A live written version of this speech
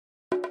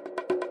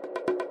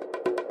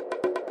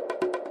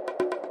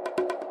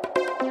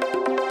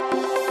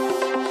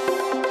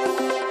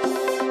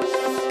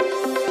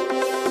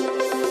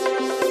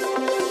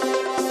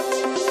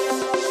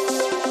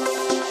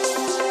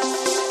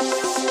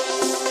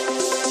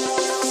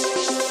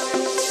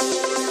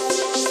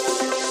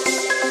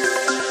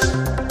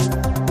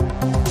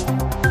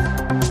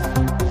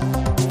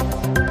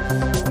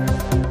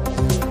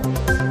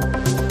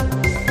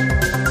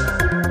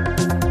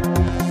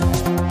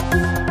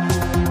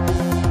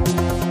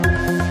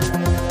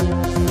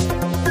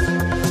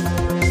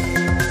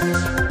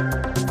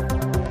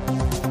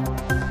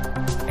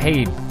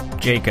Hey,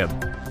 Jacob.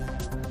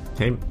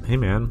 Hey,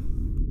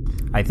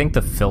 man. I think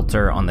the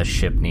filter on the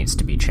ship needs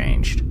to be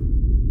changed.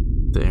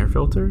 The air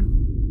filter?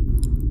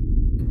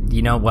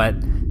 You know what?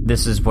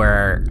 This is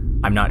where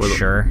I'm not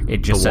sure.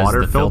 It just says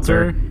water the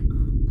filter.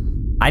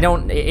 I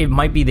don't... It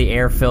might be the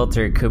air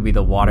filter. It could be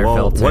the water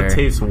filter. What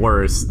tastes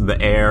worse, the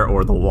air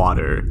or the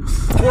water?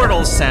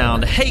 Portal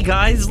sound. Hey,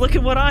 guys, look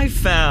at what I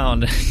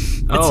found.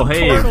 It's a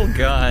portal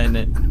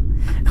gun.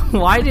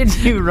 Why did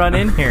you run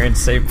in here and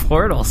say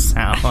portal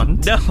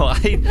sound? No,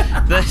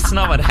 that's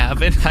not what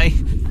happened.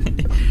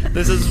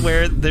 This is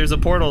where there's a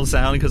portal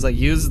sound because I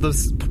used the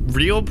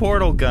real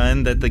portal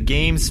gun that the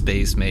game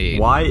space made.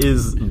 Why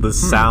is the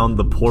sound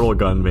the portal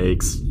gun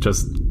makes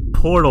just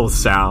portal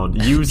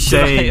sound? You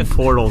saying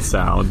portal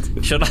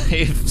sound. Should I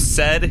have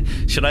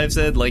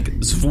said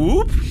like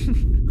swoop?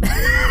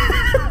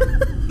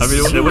 I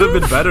mean, it would have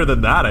been better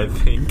than that, I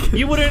think.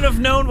 You wouldn't have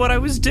known what I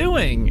was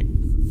doing.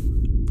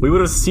 We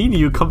would have seen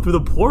you come through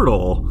the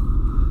portal.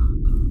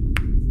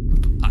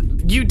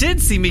 You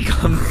did see me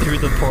come through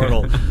the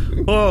portal.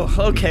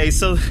 Oh, okay,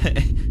 so...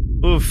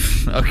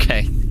 Oof,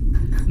 okay.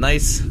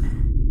 Nice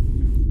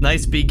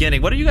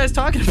beginning. What are you guys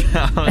talking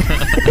about?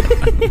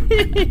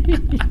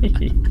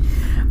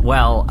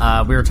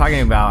 Well, we were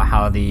talking about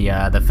how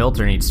the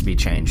filter needs to be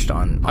changed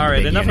on All the right,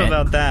 big enough unit.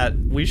 about that.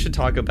 We should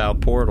talk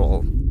about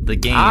Portal, the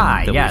game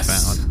that we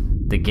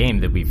found. The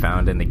game that we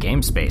found in the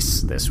game space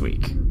this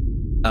week.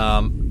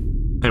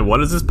 And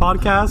what is this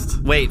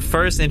podcast? Wait,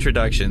 first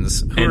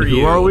introductions.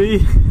 Who are we?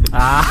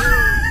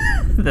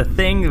 The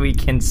thing we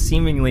can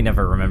seemingly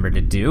never remember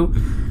to do.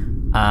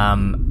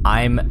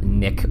 I'm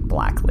Nick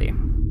Blackley.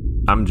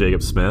 I'm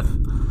Jacob Smith.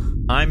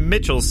 I'm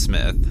Mitchell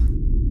Smith.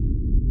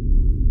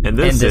 And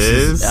this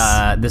is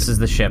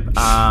the ship.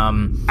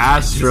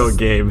 Astro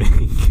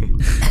Gaming.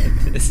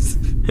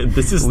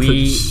 This is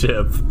the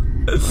ship.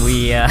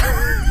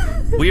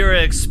 We are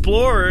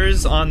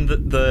explorers on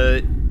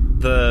the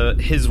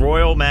His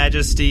Royal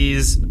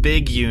Majesty's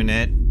big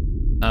unit,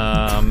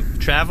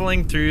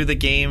 traveling through the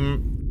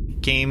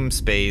game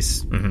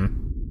space,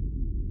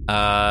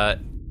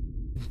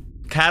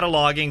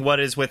 cataloging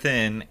what is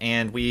within,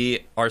 and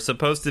we are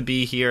supposed to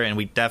be here, and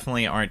we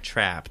definitely aren't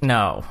trapped.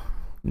 No,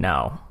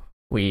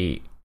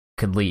 we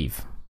could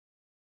leave.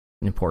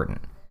 Important.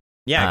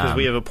 Yeah, because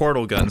we have a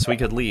portal gun, so we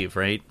could leave,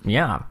 right?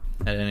 Yeah,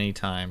 at any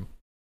time.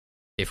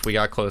 If we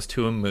got close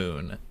to a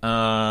moon.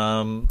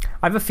 I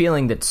have a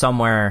feeling that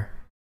somewhere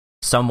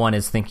someone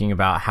is thinking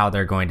about how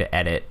they're going to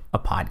edit a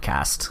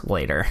podcast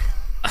later.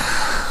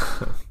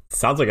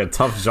 Sounds like a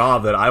tough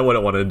job that I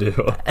wouldn't want to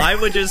do. I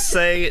would just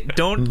say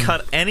don't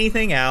cut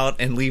anything out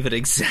and leave it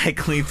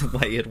exactly the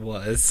way it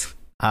was.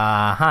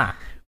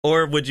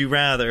 Or would you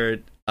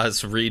rather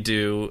us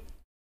redo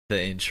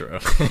the intro?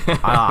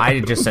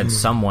 I just said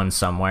someone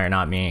somewhere,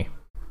 not me.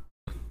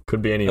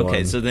 Could be anyone.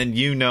 Okay, so then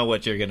you know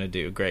what you're gonna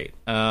do. Great.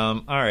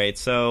 All right,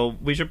 so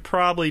we should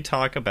probably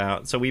talk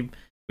about. So we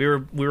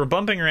were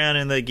bumping around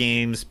in the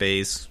game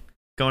space,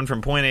 going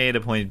from point A to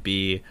point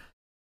B,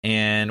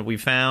 and we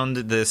found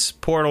this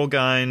portal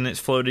gun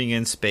floating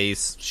in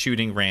space,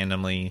 shooting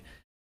randomly.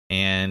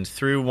 And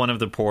through one of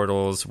the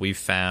portals, we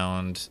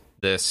found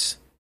this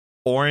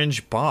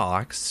orange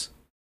box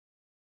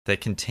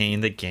that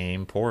contained the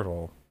game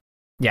Portal.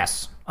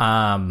 Yes.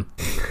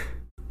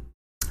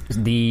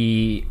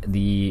 The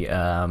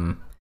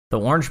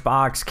orange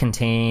box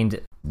contained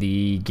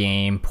the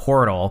game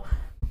Portal,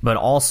 but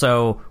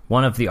also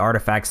one of the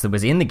artifacts that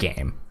was in the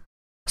game.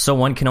 So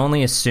one can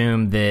only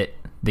assume that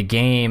the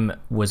game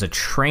was a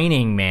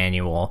training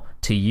manual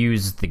to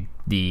use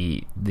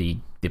the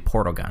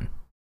portal gun.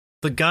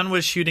 The gun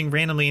was shooting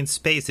randomly in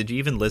space. Did you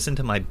even listen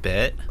to my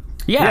bit?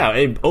 Yeah.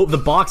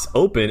 The box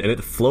opened and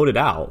it floated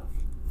out.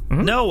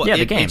 Mm-hmm. No,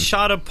 the game. It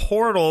shot a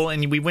portal,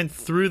 and we went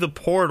through the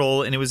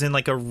portal, and it was in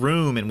like a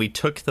room, and we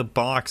took the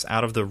box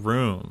out of the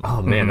room.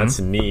 Oh man, that's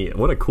neat!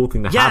 What a cool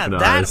thing to happen to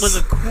us. Yeah, that was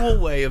a cool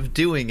way of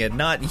doing it,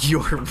 not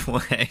your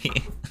way.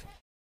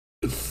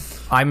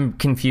 I'm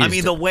confused. I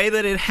mean, the way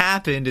that it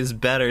happened is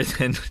better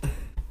than.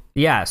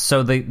 Yeah.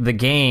 So the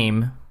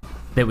game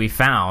that we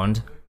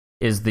found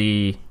is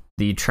the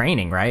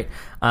training, right?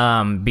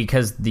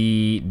 Because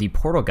the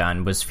portal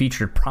gun was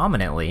featured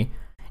prominently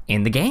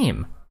in the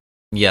game.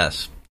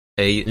 Yes.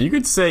 You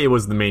could say it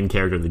was the main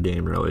character of the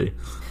game, really.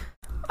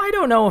 I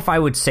don't know if I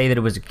would say that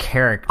it was a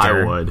character.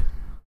 I would.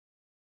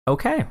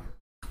 Okay.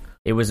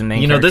 It was a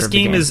main character this of the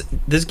game.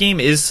 this game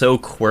is so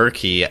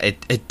quirky.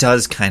 It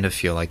does kind of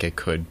feel like it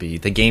could be.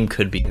 The game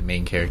could be the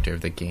main character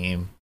of the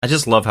game. I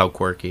just love how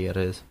quirky it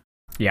is.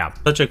 Yeah.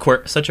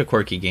 Such a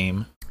quirky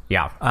game.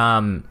 Yeah.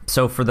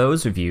 So for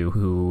those of you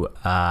who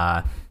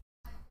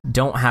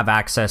don't have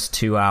access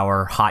to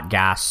our hot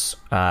gas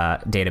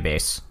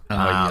database,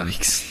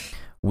 Yikes.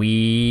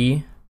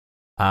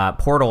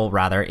 Portal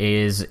rather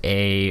is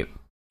it's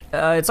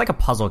like a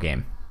puzzle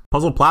game.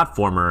 Puzzle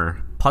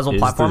platformer.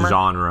 The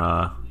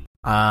genre.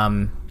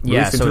 Yeah,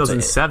 released in so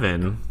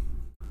 2007.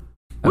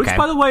 Which,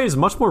 by the way, is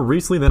much more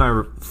recently than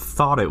I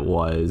thought it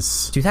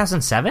was.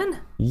 2007?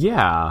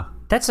 Yeah.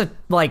 That's a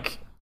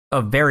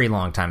very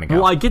long time ago.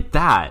 Well, I get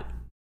that.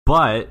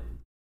 but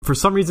for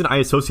some reason I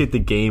associate the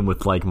game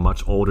with like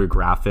much older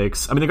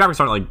graphics. I mean, the graphics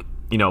aren't like,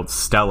 you know,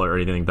 stellar or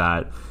anything like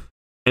that.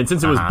 And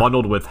since it was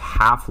bundled with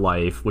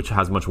Half-Life, which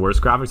has much worse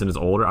graphics and is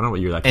older, I don't know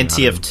what year that came out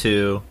in.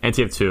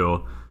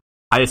 NTF2.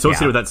 I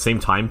associate with that same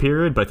time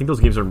period, but I think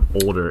those games are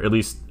older. At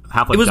least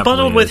Half-Life. It was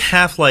bundled with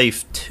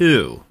Half-Life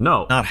 2.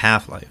 No, not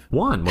Half-Life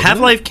 1.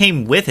 Half-Life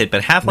came with it,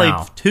 but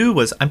Half-Life 2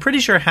 was. I'm pretty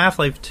sure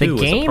Half-Life 2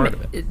 was a part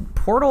of it.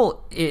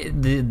 Portal,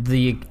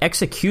 the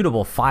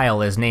executable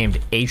file is named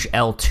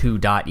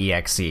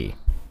HL2.exe.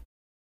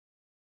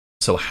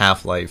 So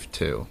Half-Life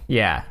 2.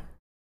 Yeah.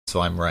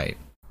 So I'm right.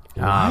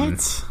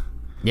 What?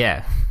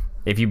 Yeah.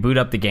 If you boot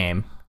up the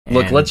game.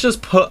 Look, let's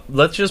just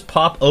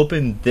pop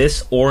open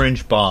this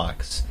orange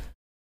box.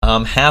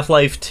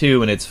 Half-Life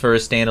 2 in its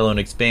first standalone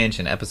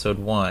expansion, Episode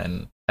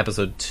 1,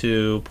 Episode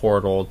 2,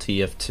 Portal,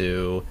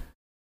 TF2.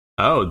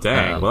 Oh,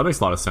 dang. Well, that makes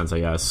a lot of sense, I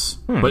guess.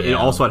 But it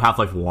also had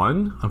Half-Life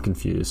 1? I'm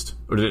confused.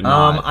 Or did it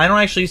not? I don't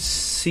actually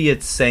see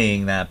it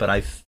saying that, but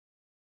I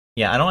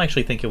don't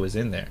actually think it was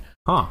in there.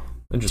 Huh.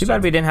 Interesting. Too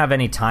bad we didn't have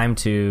any time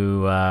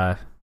to,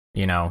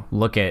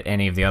 look at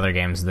any of the other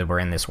games that were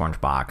in this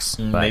orange box.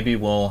 But maybe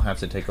we'll have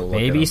to take a look.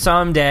 Maybe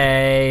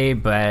someday,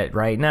 but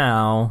right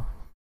now...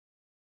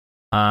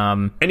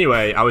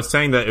 Anyway, I was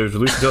saying that it was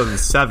released in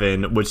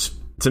 2007, which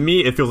to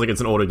me it feels like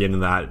it's an older game than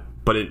that,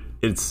 but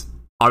it's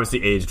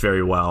obviously aged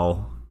very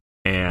well,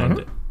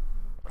 and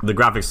the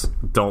graphics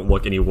don't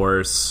look any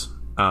worse.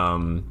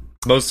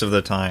 Most of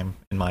the time,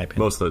 in my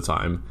opinion. Most of the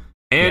time.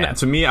 And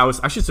to me, I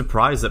was actually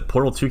surprised that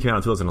Portal 2 came out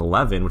in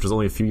 2011, which was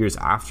only a few years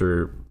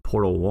after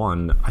Portal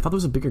 1. I thought there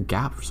was a bigger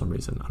gap for some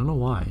reason. I don't know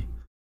why.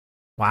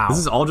 Wow. This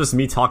is all just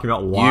me talking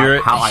about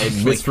how I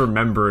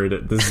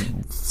misremembered this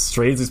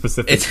strangely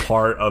specific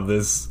part of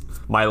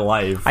my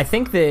life. I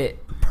think that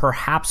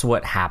perhaps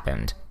what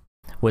happened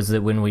was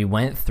that when we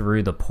went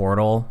through the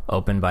portal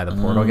opened by the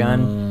portal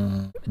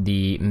gun,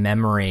 the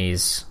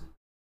memories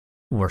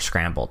were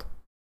scrambled.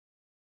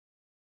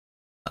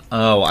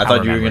 Oh, I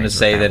thought you were going to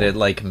say that it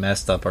like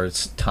messed up our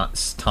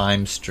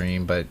time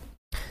stream, but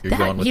you're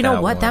going with that. You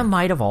know what? That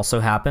might have also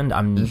happened.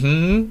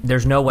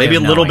 There's no way. Maybe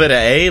a little bit of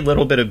A, a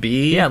little bit of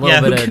B. Yeah, a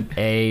little bit of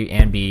A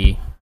and B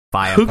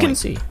via point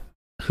C.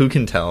 Who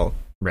can tell?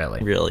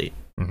 Really.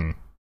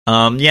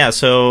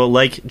 So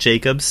like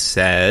Jacob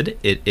said,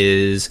 it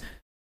is,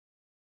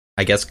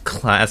 I guess,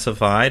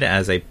 classified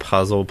as a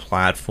puzzle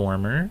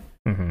platformer.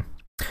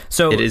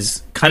 So it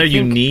is kind of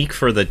unique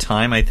for the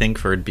time, I think,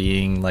 for it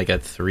being like a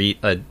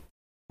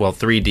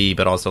 3D,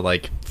 but also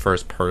like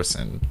first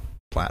person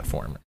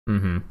platformer.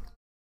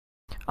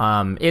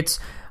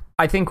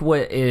 I think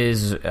what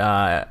is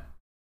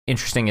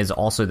interesting is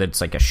also that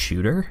it's like a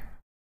shooter,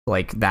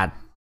 like that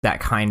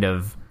kind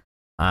of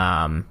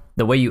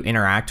the way you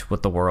interact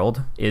with the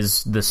world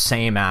is the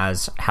same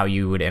as how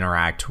you would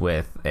interact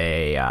with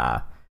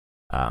a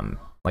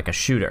like a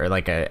shooter, or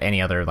like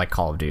any other like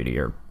Call of Duty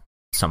or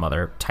some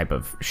other type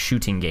of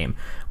shooting game,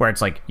 where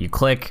it's like you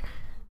click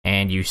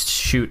and you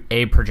shoot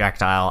a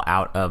projectile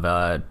out of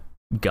a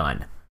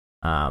gun.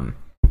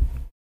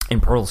 In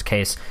Portal's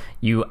case,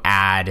 you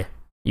have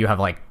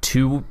like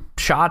 2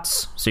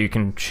 shots, so you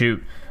can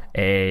shoot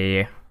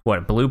a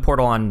blue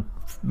portal on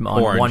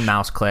one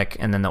mouse click,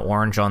 and then the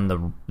orange on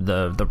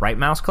the right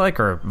mouse click,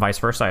 or vice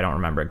versa. I don't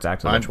remember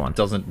exactly which one.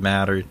 Doesn't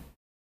matter.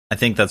 I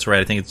think that's right.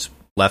 I think it's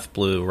left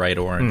blue, right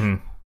orange.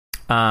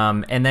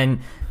 And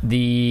then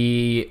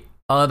the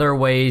other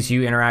ways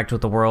you interact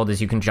with the world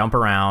is you can jump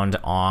around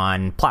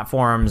on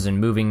platforms and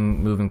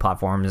moving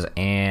platforms,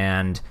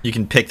 and you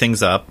can pick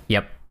things up.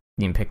 Yep.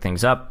 You can pick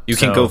things up. You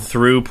can go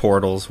through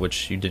portals,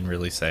 which you didn't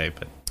really say,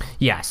 but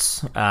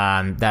yes,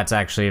 that's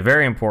actually a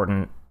very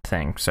important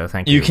thing. So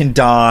thank you. You can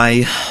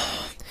die.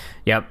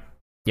 Yep.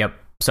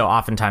 So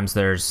oftentimes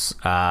there's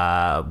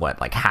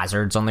like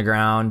hazards on the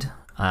ground.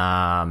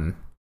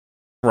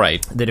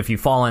 Right. That if you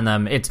fall in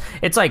them, it's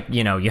like,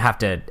 you have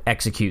to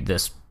execute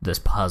this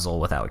puzzle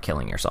without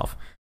killing yourself.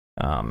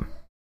 And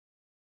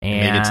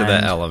make it to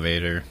the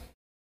elevator.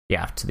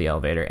 Yeah, to the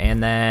elevator,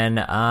 and then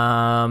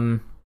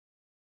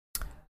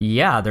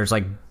there's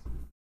like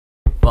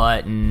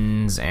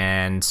buttons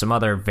and some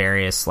other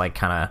various like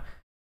kind of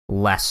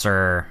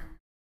lesser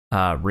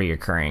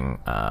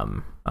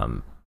reoccurring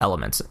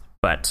elements.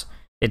 But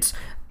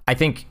I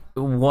think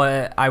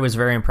what I was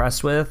very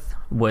impressed with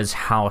was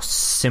how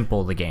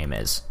simple the game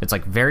is. It's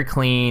like very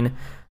clean.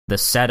 The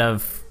set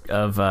of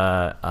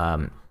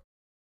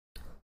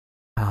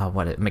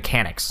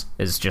mechanics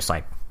is just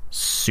like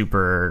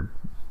super.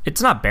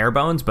 It's not bare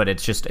bones, but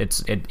it's just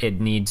it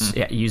needs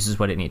it uses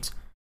what it needs.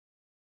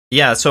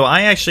 Yeah, so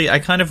I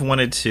kind of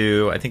wanted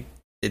to. I think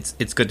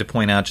it's good to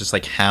point out just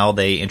like how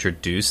they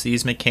introduce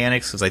these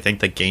mechanics, because I think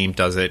the game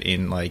does it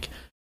in like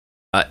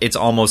it's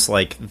almost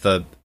like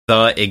the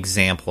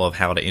example of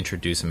how to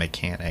introduce a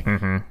mechanic.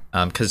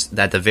 Because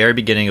at the very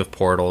beginning of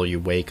Portal, you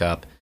wake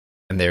up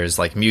and there's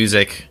like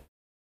music,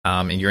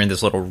 and you're in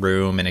this little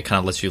room, and it kind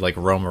of lets you like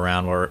roam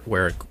around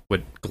where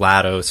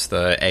GLaDOS,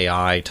 the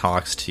AI,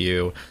 talks to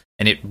you.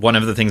 And one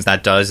of the things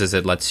that does is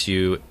it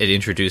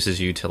introduces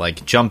you to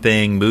like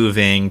jumping,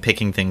 moving,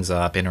 picking things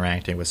up,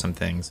 interacting with some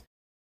things.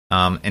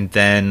 And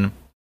then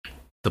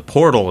the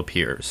portal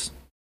appears.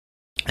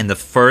 And the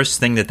first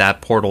thing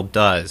that portal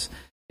does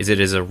is it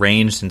is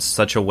arranged in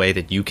such a way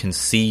that you can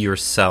see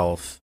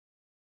yourself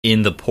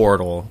in the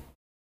portal,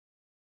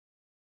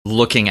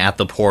 looking at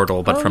the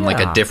portal, but from like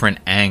a different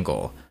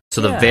angle.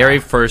 So the very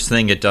first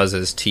thing it does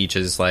is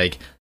teaches like,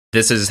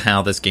 this is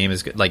how this game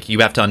is. Like, you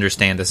have to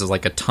understand this is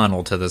like a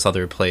tunnel to this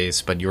other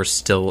place, but you're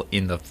still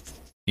in the,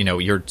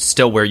 you're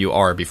still where you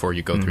are before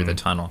you go through the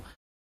tunnel.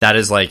 That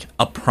is like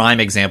a prime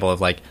example of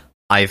like,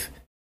 I've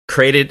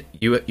created,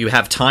 you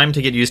have time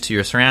to get used to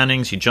your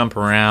surroundings, you jump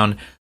around,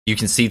 you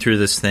can see through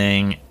this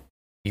thing,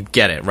 you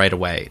get it right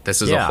away.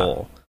 This is a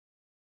hole.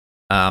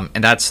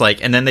 And that's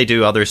like, and then they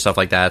do other stuff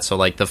like that. So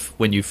like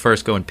when you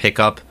first go and pick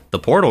up the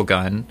portal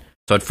gun,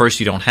 so at first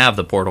you don't have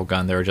the portal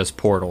gun, there are just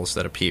portals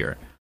that appear.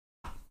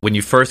 When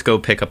you first go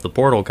pick up the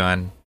portal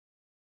gun,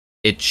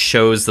 it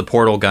shows the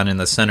portal gun in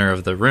the center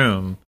of the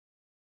room,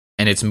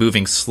 and it's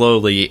moving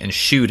slowly and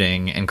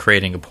shooting and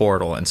creating a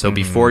portal. And so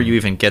before you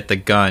even get the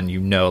gun,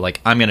 like,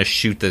 I'm going to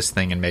shoot this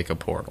thing and make a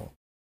portal.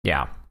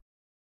 Yeah.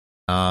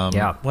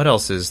 What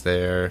else is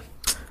there?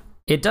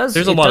 It does.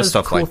 There's a lot of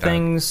stuff cool like that.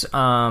 Things.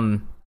 I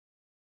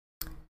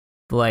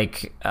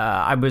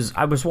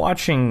was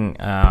watching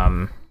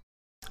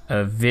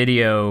a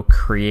video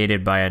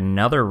created by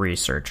another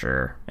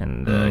researcher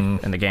in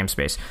the game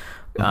space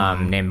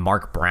named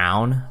Mark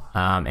Brown,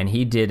 and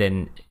he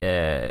did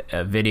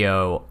a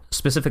video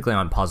specifically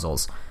on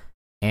puzzles,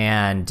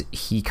 and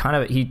he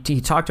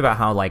talked about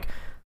how like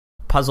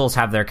puzzles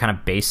have their kind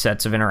of base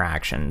sets of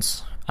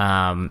interactions,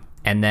 and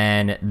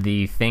then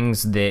the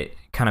things that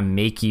kind of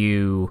make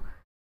you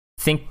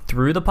think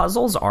through the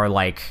puzzles are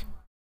like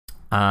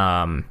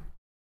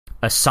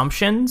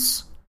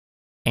assumptions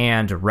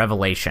and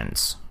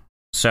revelations.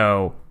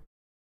 So,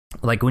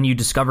 like when you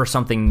discover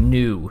something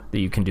new that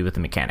you can do with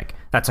the mechanic,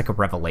 that's like a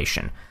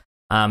revelation.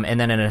 And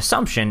then an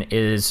assumption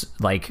is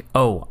like,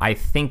 oh, I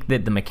think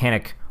that the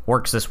mechanic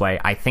works this way.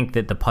 I think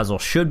that the puzzle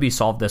should be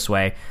solved this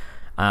way,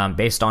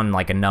 based on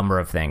like a number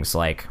of things.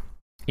 Like,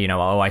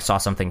 I saw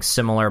something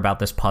similar about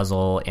this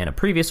puzzle in a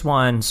previous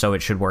one, so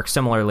it should work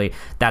similarly.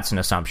 That's an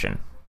assumption.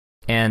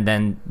 And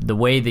then the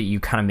way that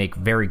you kind of make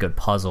very good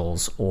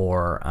puzzles,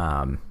 or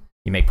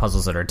you make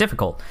puzzles that are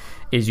difficult,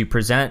 is you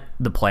present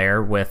the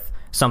player with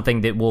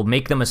something that will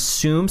make them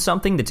assume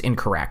something that's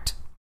incorrect.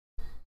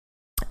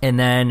 And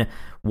then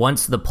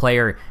once the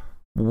player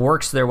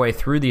works their way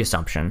through the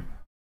assumption,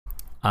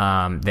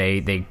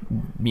 they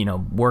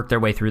work their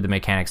way through the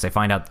mechanics, they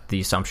find out that the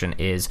assumption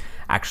is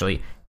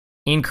actually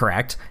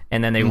incorrect,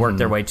 and then they work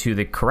their way to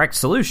the correct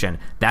solution.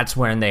 That's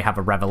when they have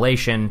a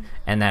revelation,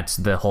 and that's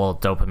the whole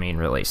dopamine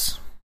release.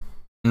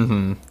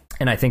 And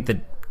I think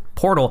that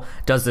Portal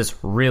does this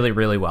really,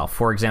 really well.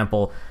 For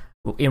example,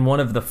 in one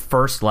of the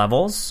first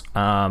levels,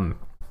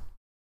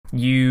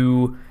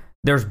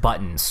 there's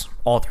buttons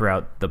all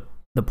throughout the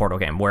Portal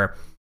game where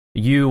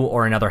you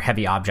or another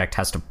heavy object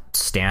has to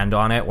stand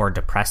on it or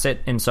depress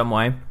it in some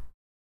way.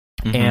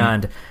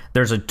 And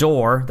there's a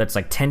door that's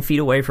like 10 feet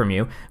away from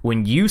you.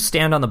 When you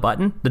stand on the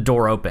button, the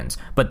door opens.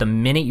 But the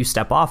minute you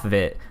step off of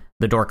it,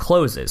 the door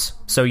closes.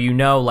 So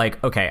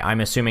like, okay,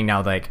 I'm assuming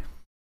now, like,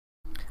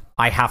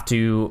 I have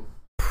to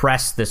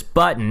press this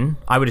button.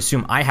 I would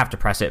assume I have to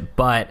press it,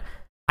 but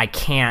I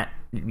can't,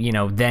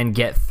 then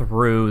get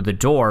through the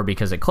door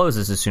because it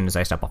closes as soon as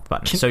I step off the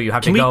button. So you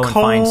have to go and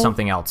find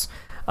something else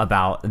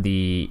about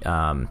the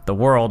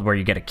world where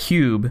you get a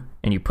cube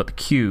and you put the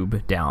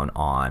cube down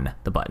on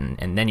the button,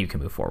 and then you can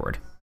move forward.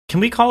 Can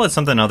we call it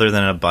something other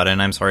than a button?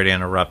 I'm sorry to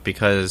interrupt,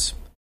 because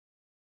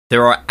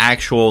there are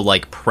actual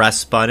like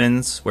press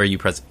buttons where you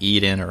press E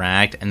to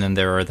interact, and then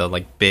there are the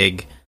like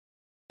big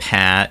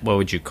pad. What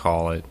would you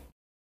call it?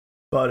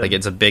 Button. Like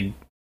it's a big.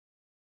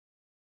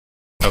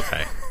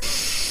 Okay.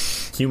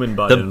 Human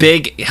button.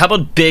 How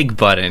about big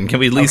button? Can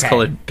we at least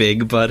call it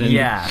big button?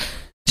 Yeah.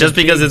 Just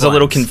because it's a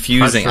little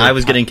confusing. I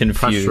was getting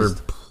confused.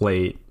 Pressure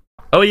plate.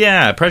 Oh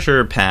yeah,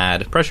 pressure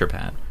pad.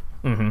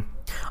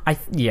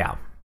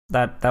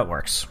 That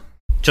works.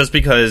 Just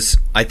because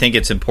I think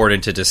it's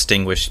important to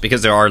distinguish,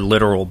 because there are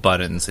literal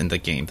buttons in the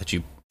game that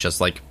you just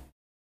like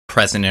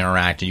press and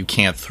interact, and you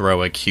can't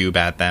throw a cube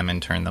at them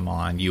and turn them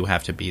on. You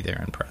have to be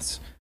there and press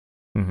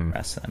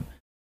them.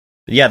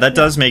 But yeah, that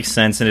does make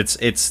sense, and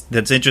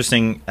that's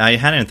interesting. I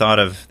hadn't thought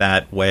of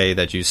that way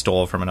that you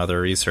stole from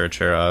another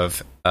researcher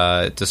of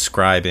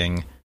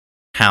describing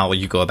how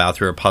you go about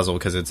through a puzzle,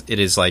 because it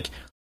is like,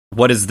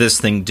 what does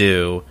this thing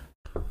do?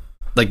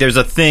 Like there's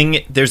a thing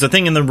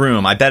in the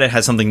room. I bet it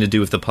has something to do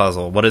with the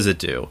puzzle. What does it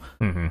do?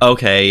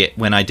 Okay,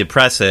 when I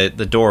depress it,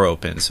 the door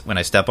opens. When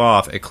I step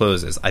off, it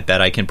closes. I bet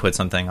I can put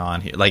something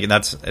on here. Like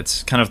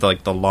it's kind of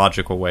like the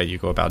logical way you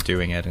go about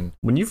doing it. And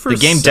when you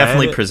first the game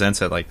definitely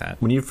presents it like that.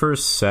 When you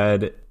first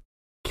said,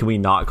 can we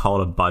not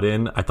call it a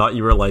button? I thought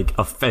you were like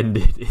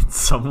offended in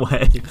some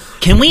way.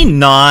 Can we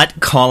not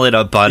call it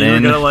a button? You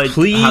were gonna like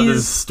please? have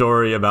this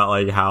story about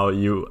like how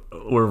you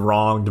were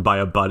wronged by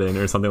a button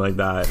or something like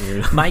that.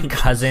 My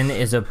cousin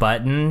is a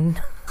button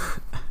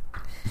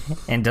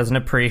and doesn't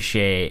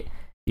appreciate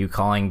you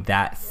calling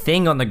that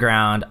thing on the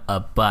ground a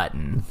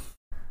button.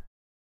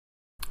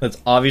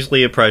 That's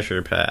obviously a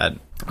pressure pad.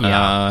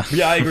 Yeah.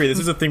 Yeah, I agree. This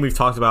is a thing we've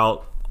talked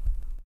about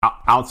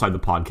outside the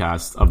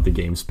podcast of the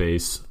game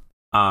space.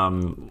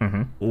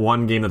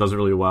 One game that does it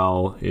really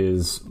well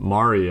is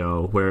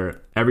Mario,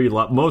 where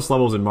most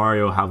levels in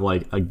Mario have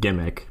like a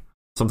gimmick.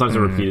 Sometimes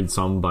they're repeated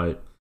some,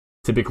 but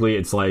typically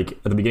it's like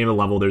at the beginning of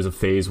the level there's a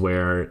phase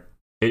where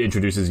it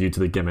introduces you to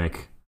the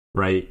gimmick,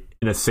 right?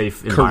 In a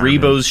safe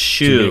environment. Karibo's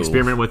shoe. So you can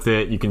experiment with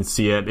it, you can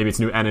see it. Maybe it's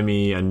a new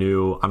enemy, a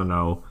new, I don't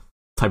know,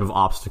 type of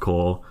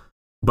obstacle,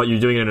 but you're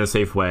doing it in a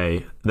safe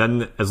way.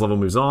 Then as the level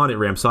moves on, it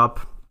ramps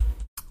up.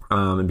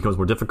 It becomes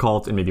more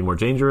difficult and maybe more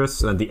dangerous.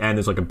 And at the end,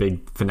 there's like a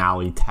big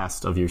finale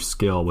test of your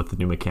skill with the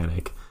new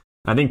mechanic.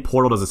 I think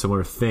Portal does a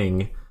similar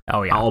thing.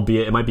 Oh yeah,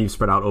 albeit it might be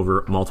spread out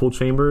over multiple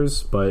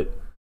chambers. But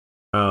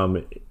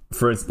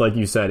for it's like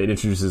you said, it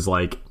introduces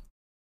like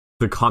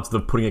the concept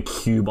of putting a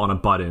cube on a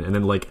button, and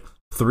then like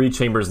 3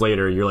 chambers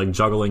later, you're like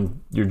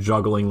juggling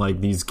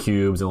like these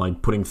cubes and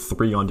like putting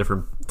 3 on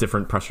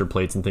different pressure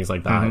plates and things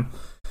like that.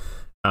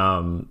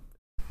 And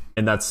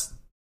that's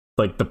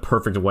like the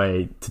perfect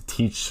way to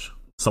teach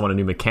someone a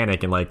new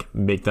mechanic and like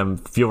make them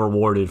feel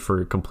rewarded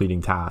for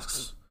completing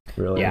tasks.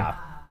 Really, yeah,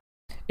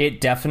 it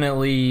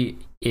definitely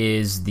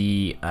is.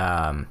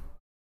 I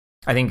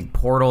think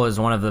Portal is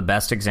one of the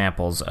best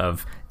examples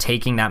of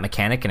taking that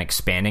mechanic and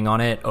expanding on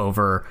it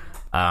over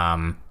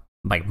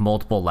like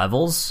multiple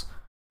levels.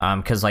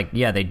 Because like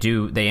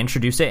they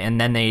introduce it and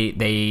then they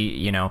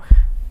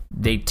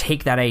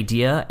take that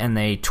idea and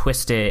they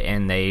twist it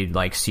and they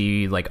like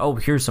see like, oh,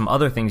 here's some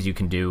other things you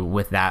can do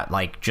with that,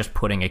 like just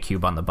putting a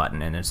cube on the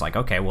button. And it's like,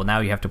 okay, well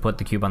now you have to put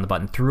the cube on the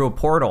button through a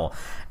portal,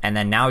 and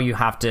then now you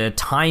have to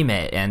time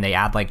it, and they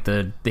add like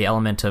the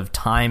element of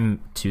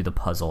time to the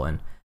puzzle, and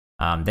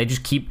they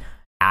just keep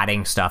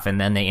adding stuff,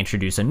 and then they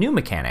introduce a new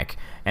mechanic,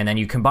 and then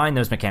you combine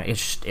those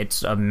mechanics.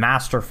 It's a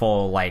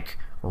masterful like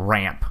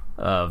ramp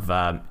of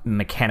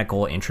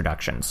mechanical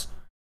introductions.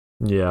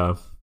 Yeah,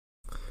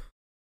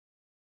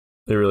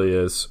 it really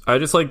is. I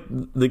just like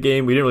the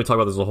game. We didn't really talk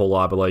about this a whole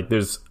lot, but like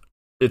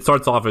it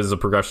starts off as a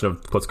progression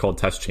of what's called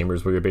test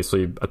chambers, where you're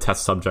basically a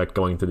test subject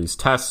going through these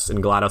tests,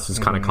 and GLaDOS is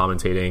kind of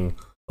commentating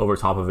over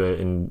top of it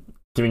and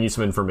giving you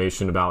some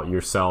information about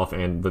yourself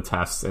and the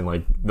tests and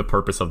like the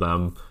purpose of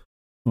them.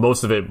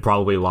 Most of it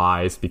probably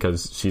lies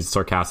because she's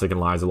sarcastic and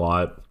lies a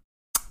lot.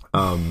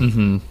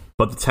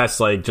 But the tests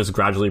like just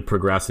gradually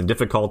progress in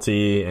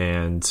difficulty,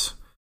 and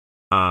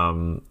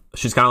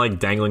she's kind of like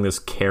dangling this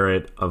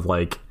carrot of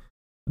like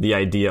the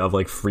idea of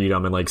like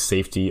freedom and like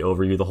safety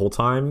over you the whole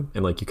time,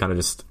 and like you kind of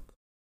just,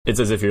 it's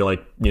as if you're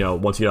like, you know,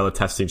 once you get out of the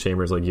testing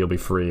chambers, like you'll be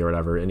free or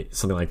whatever, and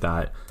something like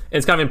that. And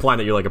it's kind of implying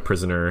that you're like a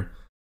prisoner,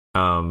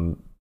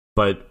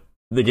 but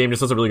the game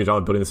just does a really good job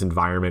of building this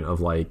environment of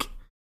like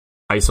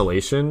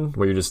isolation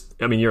where you're just,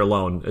 I mean, you're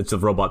alone. It's a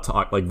robot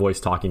voice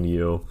talking to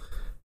you,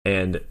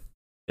 and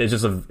it's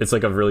just it's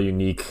like a really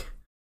unique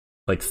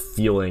like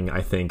feeling,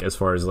 I think, as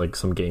far as like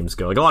some games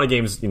go. Like a lot of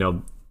games, you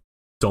know,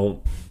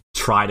 don't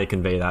try to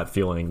convey that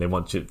feeling. They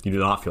want you do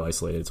not feel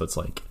isolated, so it's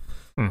like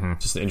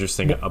just an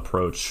interesting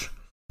approach.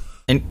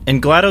 And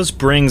GLaDOS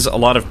brings a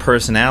lot of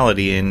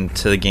personality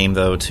into the game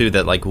though too,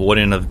 that like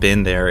wouldn't have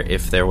been there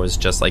if there was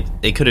just like,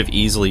 it could have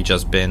easily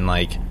just been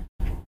like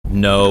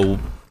no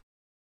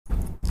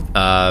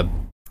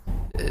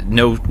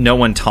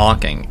one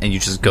talking, and you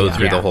just go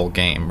through the whole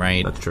game,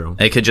 right? That's true.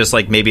 It could just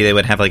like, maybe they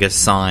would have like a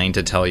sign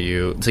to tell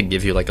you, to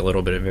give you like a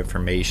little bit of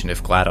information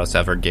if GLaDOS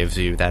ever gives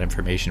you that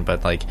information,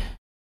 but like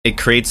it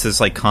creates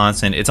this like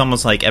constant, it's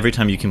almost like every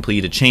time you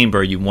complete a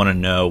chamber you want to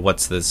know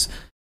what's this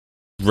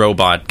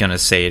robot gonna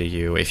say to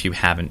you if you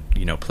haven't,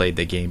 you know, played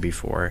the game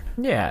before.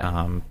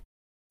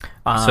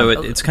 So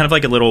it's kind of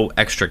like a little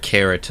extra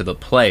carrot to the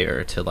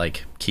player to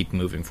like keep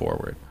moving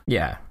forward.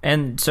 Yeah,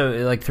 and so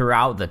like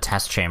throughout the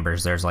test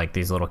chambers, there's like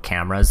these little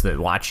cameras that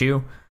watch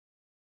you,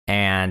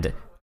 and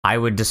I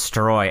would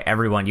destroy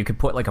everyone. You could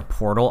put like a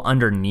portal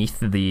underneath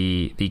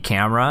the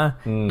camera,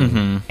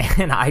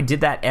 and I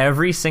did that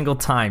every single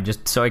time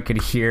just so I could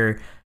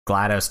hear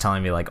GLaDOS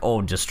telling me like,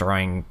 "Oh,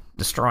 destroying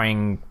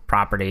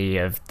property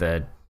of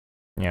the,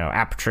 you know,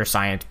 Aperture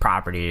Science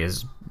property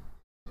is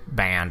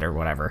banned," or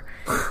whatever.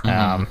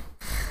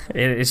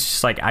 It's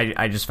just like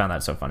I just found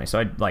that so funny.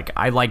 So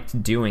I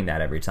liked doing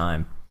that every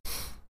time.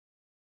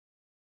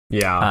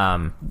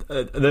 Yeah.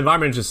 The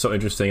environment is just so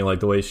interesting, like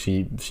the way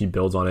she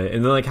builds on it,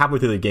 and then like halfway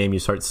through the game you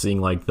start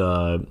seeing like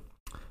the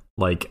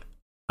like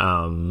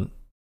I don't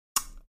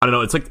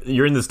know, it's like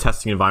you're in this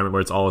testing environment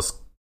where it's all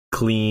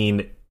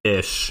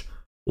clean-ish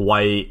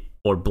white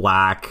or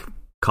black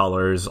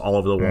colors all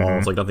over the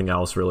walls, like nothing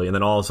else really, and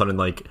then all of a sudden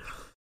like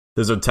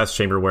there's a test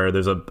chamber where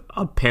there's a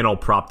panel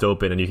propped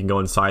open and you can go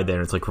inside there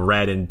and it's like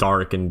red and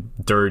dark and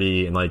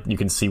dirty, and like you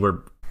can see where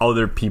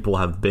other people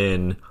have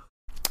been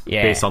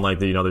based on like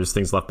the, there's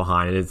things left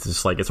behind. And it's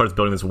just like it starts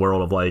building this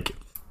world of like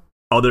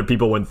other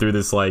people went through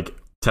this like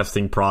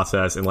testing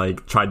process and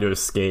like tried to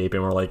escape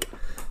and were like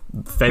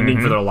fending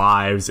for their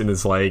lives in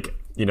this like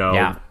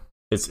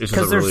it's just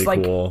a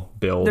really cool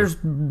build. There's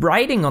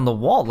writing on the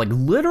wall, like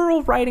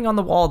literal writing on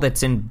the wall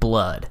that's in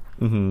blood,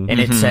 and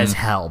it says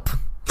help.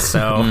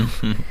 So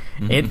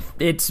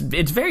it's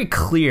very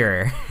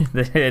clear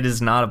that it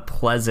is not a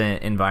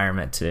pleasant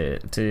environment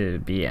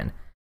to be in.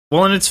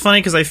 Well, and it's funny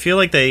because I feel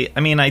like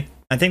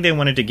I think they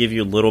wanted to give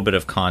you a little bit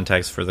of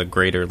context for the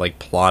greater like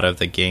plot of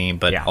the game,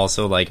 but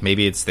also like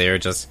maybe it's there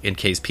just in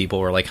case people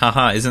were like,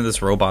 haha, isn't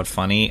this robot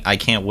funny? I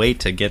can't wait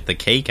to get the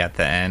cake at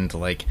the end,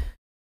 like,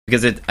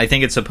 because I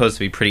think it's supposed to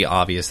be pretty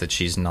obvious that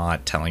she's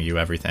not telling you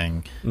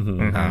everything.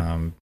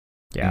 And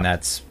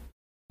that's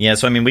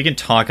so I mean we can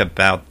talk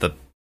about the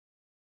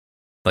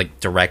like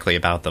directly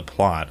about the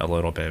plot a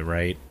little bit,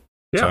 right?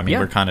 So I mean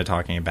we're kind of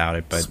talking about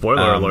it, but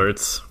spoiler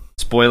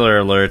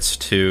alerts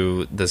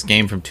to this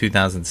game from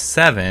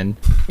 2007.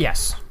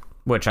 Yes,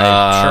 which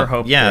I sure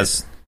hope.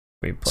 Yes.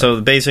 So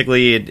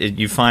basically,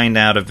 you find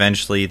out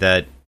eventually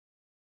that,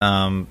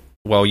 the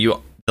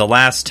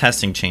last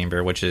testing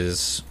chamber, which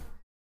is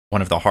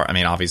one of the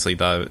obviously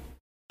the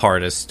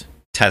hardest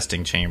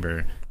testing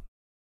chamber,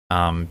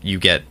 you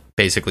get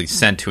basically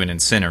sent to an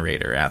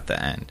incinerator at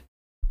the end.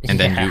 And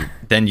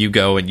then you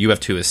go and you have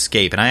to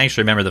escape. And I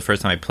actually remember the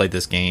first time I played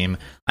this game,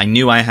 I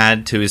knew I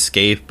had to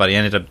escape, but I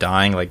ended up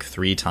dying like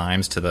 3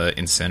 times to the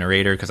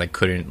incinerator because I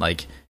couldn't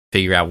like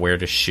figure out where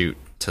to shoot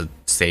to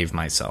save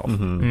myself.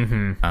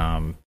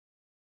 And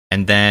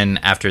then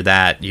after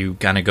that, you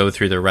kind of go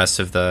through the rest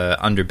of the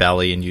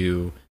underbelly and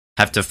you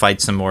have to fight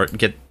some more,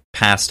 get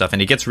past stuff,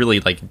 and it gets really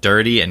like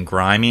dirty and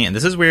grimy. And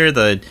this is where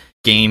the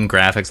game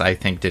graphics I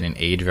think didn't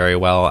age very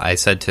well. I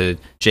said to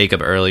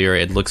Jacob earlier,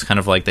 it looks kind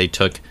of like they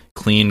took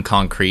clean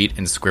concrete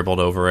and scribbled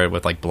over it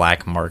with like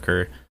black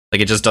marker.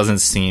 Like it just doesn't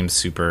seem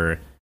super,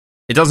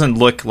 it doesn't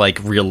look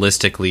like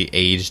realistically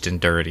aged and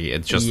dirty.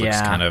 It just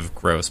looks kind of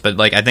gross, but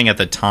like I think at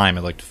the time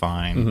it looked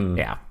fine.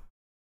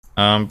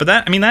 But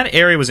that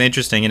area was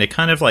interesting, and it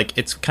kind of like,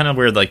 it's kind of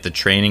where like the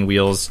training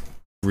wheels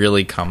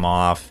really come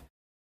off,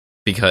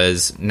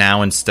 because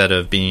now instead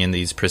of being in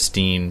these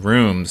pristine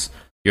rooms,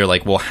 you're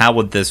like, well, how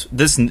would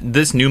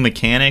this new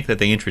mechanic that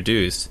they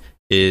introduced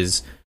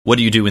is, what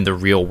do you do in the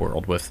real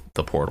world with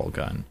the portal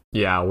gun?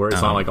 Yeah, where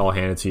it's not like all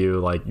handed to you.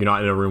 Like you're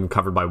not in a room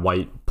covered by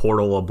white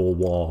portalable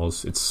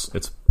walls. It's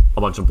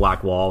a bunch of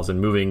black walls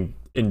and moving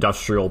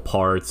industrial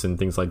parts and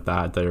things like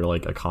that are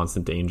like a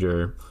constant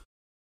danger.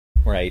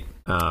 Right.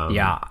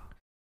 I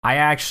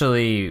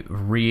actually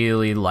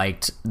really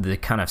liked the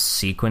kind of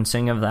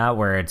sequencing of that,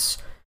 where it's,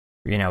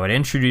 it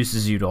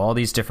introduces you to all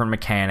these different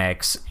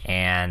mechanics,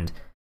 and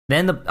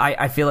then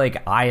I feel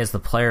like I, as the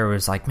player,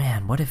 was like,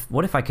 man, what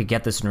if I could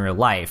get this in real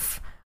life?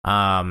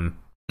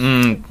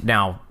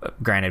 Now,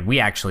 granted,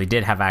 we actually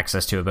did have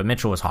access to it, but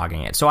Mitchell was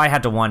hogging it, so I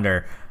had to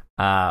wonder,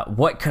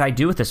 what could I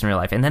do with this in real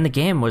life? And then the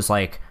game was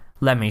like,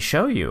 let me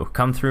show you.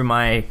 Come through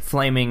my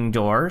flaming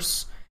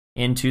doors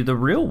into the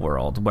real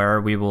world, where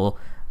we will,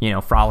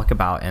 frolic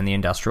about in the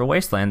industrial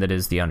wasteland that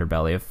is the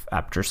underbelly of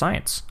Aperture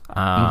Science.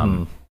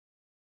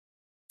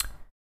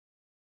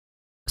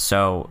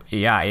 So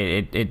yeah,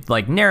 it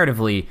like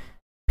narratively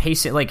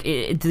pace it, like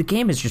the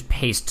game is just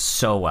paced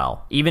so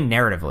well, even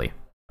narratively.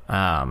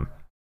 Now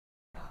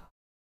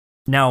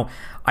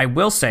I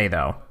will say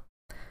though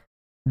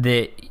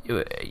that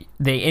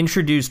they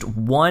introduced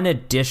one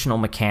additional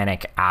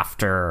mechanic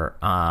after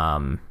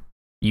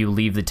you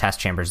leave the test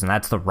chambers, and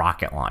that's the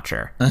rocket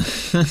launcher.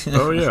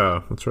 Oh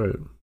yeah, that's right.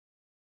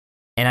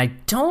 And I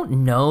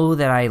don't know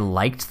that I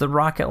liked the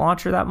rocket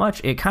launcher that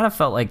much. It kind of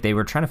felt like they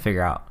were trying to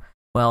figure out,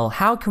 well,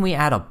 how can we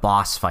add a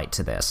boss fight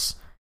to this?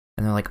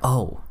 And they're like,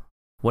 oh,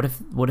 what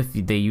if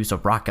they use a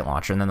rocket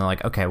launcher? And then they're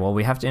like, okay, well,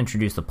 we have to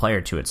introduce the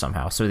player to it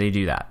somehow. So they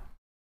do that.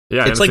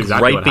 Yeah, it's like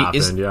exactly what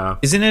happened,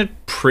 Isn't it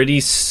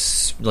pretty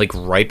like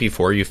right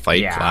before you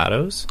fight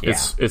GLaDOS? Yeah.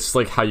 It's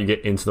like how you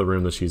get into the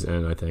room that she's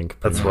in, I think.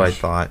 That's what I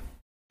thought.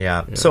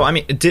 Yeah. So I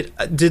mean, did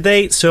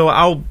they? So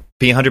I'll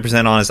be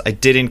 100% honest. I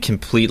didn't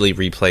completely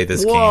replay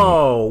this game.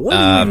 Whoa! What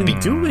are you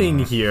doing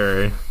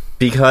here?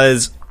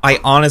 Because I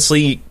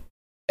honestly,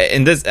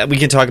 and this we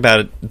can talk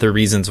about the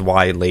reasons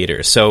why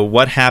later. So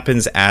what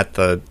happens at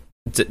the?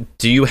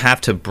 Do you have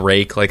to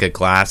break like a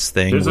glass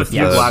thing with the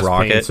glass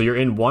rocket? Pane. So you're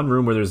in one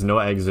room where there's no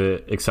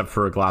exit except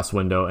for a glass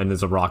window, and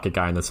there's a rocket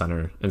guy in the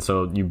center. And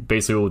so you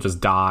basically will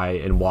just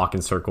die and walk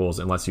in circles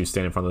unless you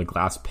stand in front of the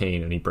glass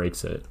pane and he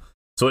breaks it.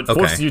 So it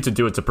forces you to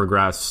do it to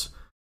progress,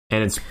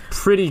 and it's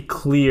pretty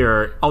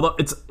clear. Although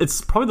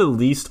it's probably the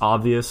least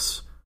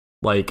obvious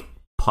like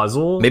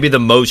puzzle, maybe the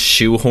most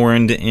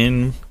shoehorned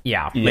in.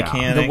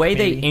 Mechanic. The way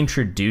they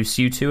introduce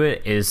you to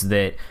it is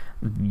that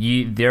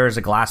there is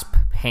a glass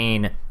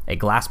pane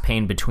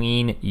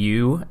between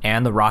you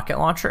and the rocket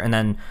launcher, and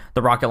then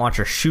the rocket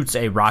launcher shoots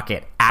a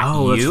rocket at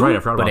you. That's right. I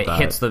forgot but about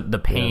that. Hits the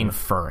pane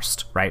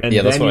first, right? And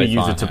then you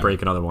use it to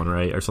break another one,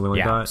 right, or something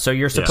like that. So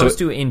you're supposed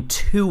to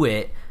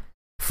intuit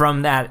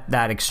from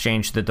that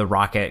exchange that the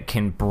rocket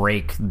can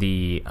break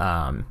the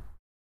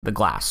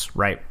glass,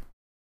 right?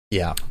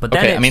 Yeah. But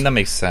then okay, I mean, that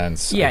makes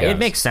sense. Yeah, it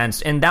makes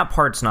sense. And that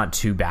part's not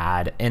too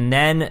bad. And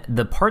then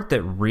the part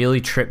that really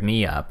tripped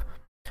me up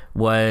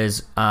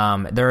was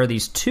there are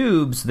these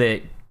tubes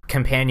that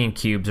companion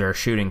cubes are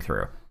shooting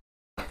through.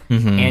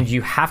 Mm-hmm. And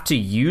you have to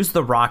use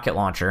the rocket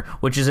launcher,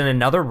 which is in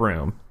another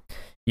room.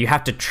 You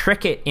have to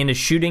trick it into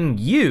shooting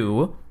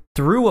you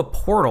through a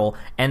portal,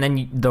 and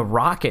then the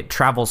rocket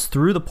travels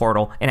through the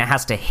portal, and it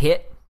has to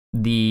hit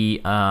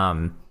the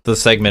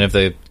segment of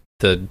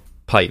the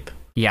pipe.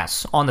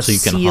 Yes, on the so you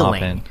ceiling.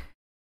 Can hop in.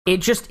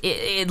 It just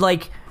it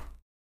like,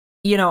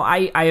 you know,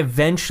 I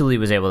eventually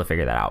was able to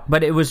figure that out,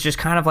 but it was just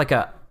kind of like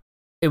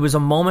it was a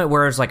moment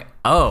where it's like,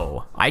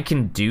 oh, I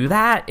can do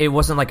that. It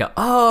wasn't like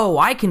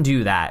I can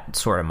do that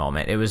sort of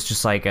moment. It was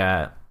just like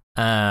okay.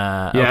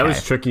 It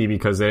was tricky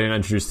because they didn't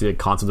introduce the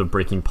concept of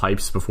breaking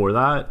pipes before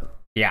that.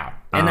 Yeah,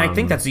 and I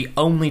think that's the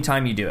only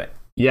time you do it.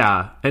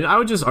 Yeah, and I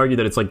would just argue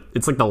that it's like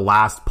the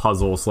last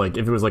puzzle. So like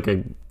if it was like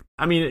it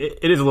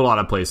is a little out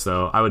of place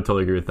though. I would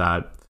totally agree with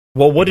that.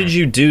 Well, what did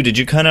you do? Did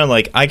you kind of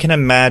like? I can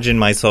imagine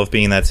myself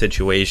being in that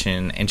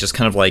situation and just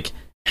kind of like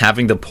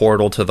having the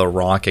portal to the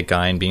rocket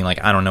guy and being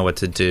like, I don't know what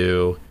to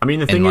do. I mean,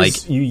 the thing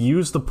is, you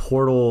use the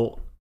portal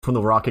from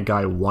the rocket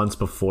guy once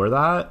before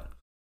that.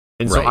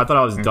 And so I thought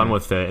I was done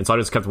with it, and so I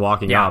just kept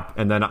walking up,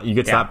 and then you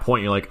get to that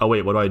point, you're like, oh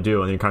wait, what do I do?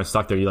 And then you're kind of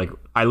stuck there. You like,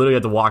 I literally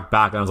had to walk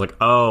back, and I was like,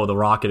 oh, the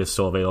rocket is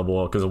still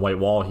available because of white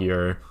wall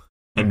here.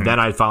 And then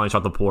I finally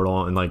shot the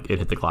portal, and like it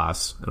hit the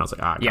glass, and I was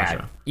like, ah,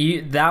 gotcha.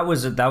 That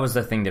was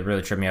the thing that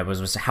really tripped me up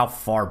was how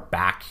far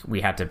back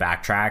we had to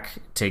backtrack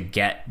to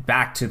get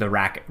back to the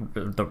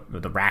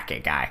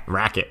racket guy.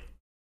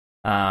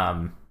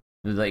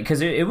 Like, because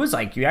it was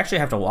like you actually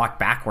have to walk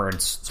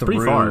backwards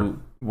through far.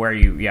 where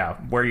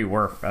you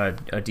were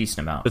a decent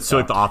amount. It's still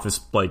like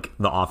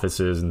the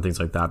offices and things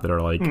like that are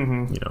like,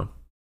 you know.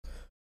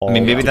 I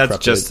mean, maybe that's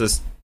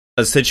just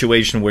a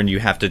situation where you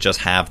have to just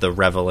have the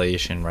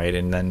revelation, right?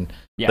 And then,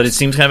 but it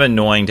seems kind of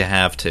annoying to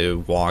have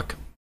to walk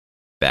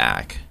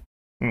back.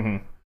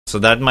 Mm-hmm. So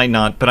that might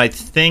not, but I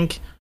think,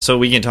 so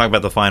we can talk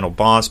about the final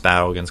boss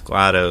battle against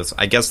GLaDOS.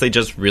 I guess they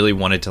just really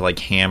wanted to like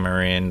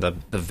hammer in the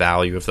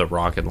value of the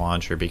rocket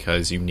launcher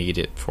because you need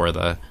it for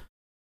the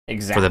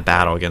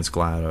battle against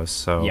GLaDOS.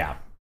 So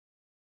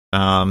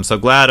so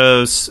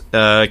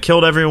GLaDOS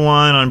killed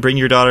everyone on Bring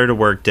Your Daughter to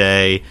Work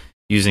Day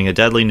using a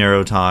deadly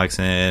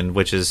neurotoxin,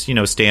 which is, you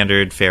know,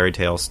 standard fairy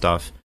tale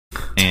stuff.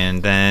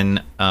 And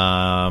then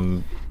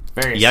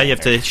you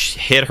have to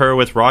hit her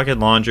with rocket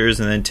launchers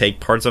and then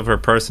take parts of her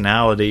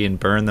personality and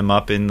burn them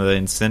up in the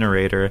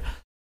incinerator,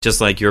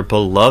 just like your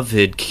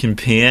beloved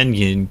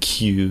companion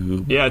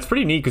cube. Yeah, it's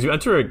pretty neat because you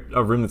enter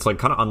a room that's like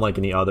kind of unlike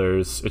any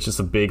others. It's just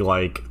a big,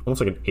 like,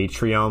 almost like an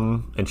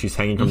atrium, and she's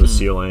hanging from the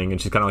ceiling,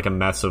 and she's kind of like a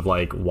mess of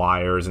like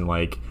wires and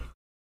like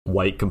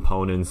white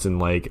components and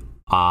like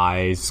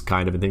eyes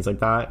kind of and things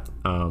like that.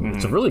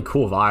 It's a really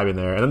cool vibe in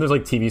there. And then there's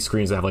like TV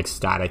screens that have like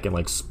static and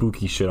like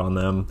spooky shit on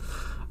them.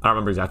 I don't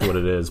remember exactly what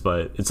it is,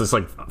 but it's just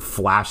like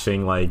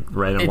flashing like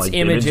random like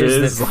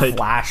images that like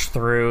flash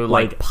through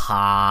like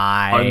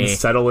pie,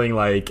 unsettling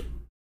like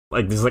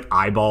there's like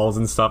eyeballs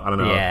and stuff. I don't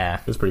know.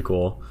 Yeah, it's pretty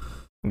cool.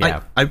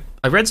 Yeah, I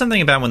read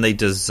something about when they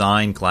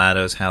designed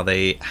GLaDOS, how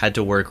they had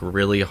to work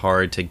really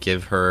hard to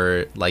give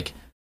her like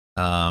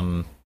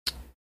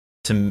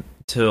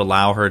to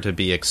allow her to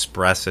be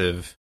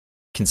expressive,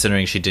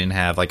 considering she didn't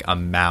have like a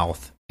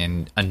mouth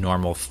and a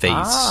normal face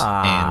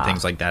and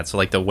things like that. So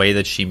like the way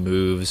that she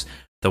moves,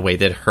 the way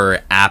that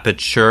her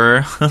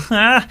aperture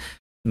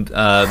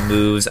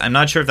moves. I'm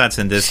not sure if that's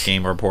in this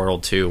game or Portal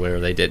 2 where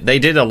they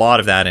did a lot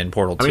of that in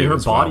Portal 2. I mean, her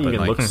body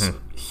even looks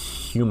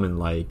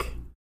human-like.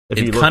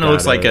 It kind of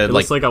looks like it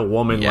looks like a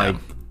woman, like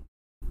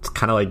it's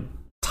kind of like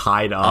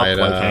tied up,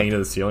 hanging to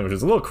the ceiling, which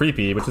is a little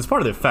creepy, which is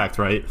part of the effect,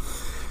 right?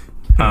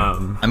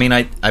 I mean,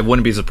 I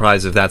wouldn't be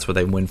surprised if that's what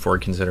they went for,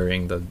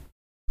 considering the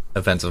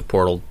events of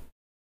Portal.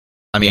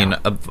 I mean,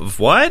 of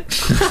what?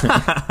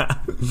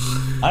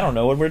 I don't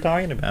know what we're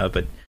talking about,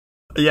 but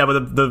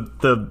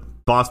the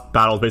boss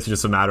battle is basically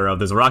just a matter of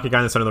there's a rocket guy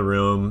in the center of the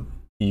room.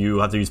 You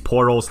have to use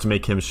portals to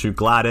make him shoot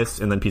GLaDOS,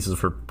 and then pieces of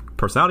her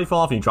personality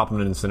fall off, and you drop them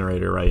in an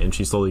incinerator, right? And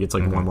she slowly gets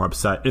like more and more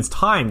upset. It's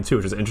timed too,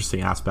 which is an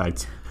interesting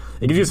aspect.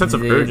 It gives you a sense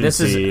of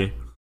urgency.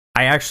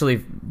 I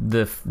actually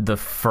the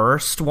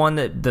first one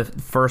the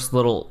first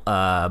little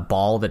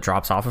ball that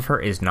drops off of her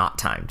is not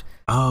timed.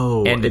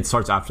 Oh, and it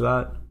starts after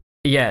that.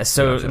 Yeah,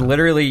 so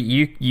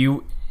literally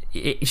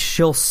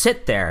she'll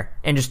sit there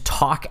and just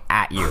talk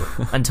at you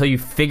until you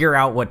figure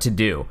out what to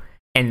do,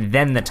 and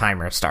then the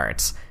timer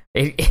starts.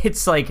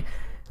 It's like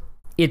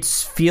it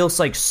feels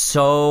like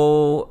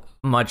so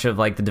much of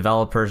like the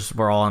developers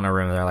were all in a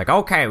room. They're like,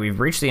 okay, we've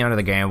reached the end of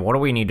the game. What do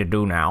we need to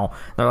do now?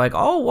 They're like,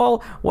 oh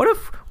well, what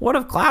if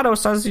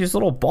GLaDOS has these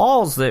little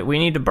balls that we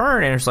need to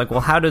burn? And it's like,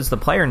 well, how does the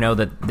player know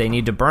that they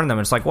need to burn them?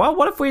 It's like, well,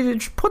 what if we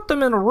just put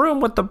them in a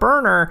room with the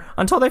burner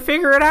until they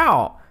figure it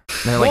out?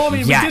 Well, like, I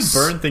mean, we did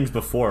burn things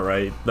before,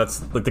 right?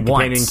 That's like the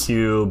companion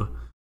cube.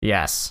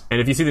 Yes.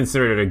 And if you see the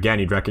incinerator again,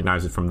 you'd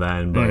recognize it from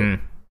then. But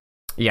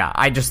yeah,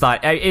 I just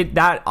thought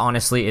that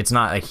honestly, it's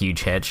not a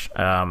huge hitch.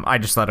 I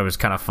just thought it was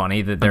kind of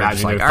funny that they're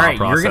just like, all right,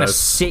 you're gonna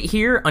sit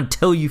here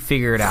until you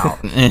figure it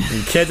out.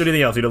 you can't do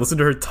anything else. You don't listen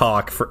to her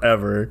talk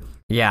forever.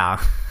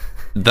 Yeah,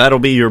 That'll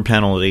be your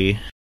penalty.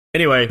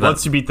 Anyway,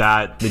 once you beat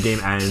that, the game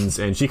ends,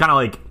 and she kind of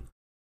like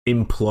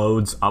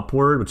implodes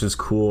upward, which is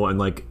cool. And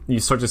like you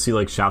start to see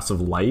like shafts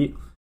of light,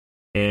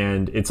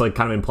 and it's like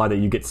kind of implied that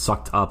you get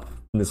sucked up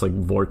in this like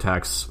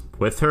vortex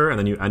with her, and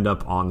then you end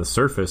up on the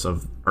surface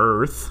of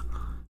Earth.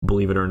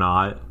 Believe it or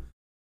not.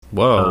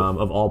 Whoa!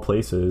 Of all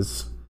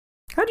places.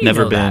 How do you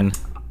Never know been.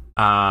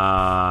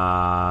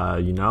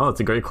 that? That's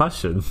a great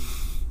question.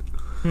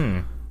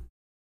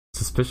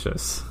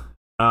 Suspicious.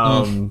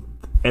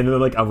 And then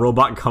like a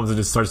robot comes and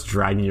just starts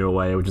dragging you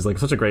away, which is like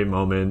such a great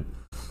moment.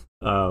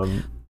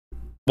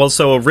 Well,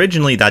 so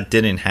originally that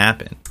didn't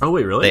happen. Oh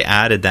wait, really? They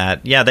added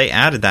that. Yeah, they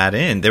added that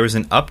in. There was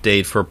an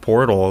update for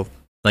Portal,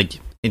 like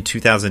in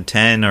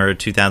 2010 or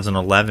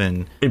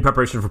 2011, in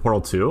preparation for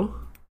Portal 2.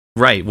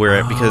 right?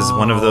 Where because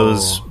one of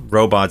those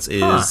robots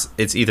is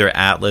it's either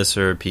Atlas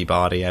or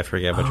Peabody. I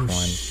forget which one.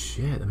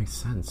 Shit, that makes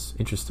sense.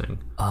 Interesting.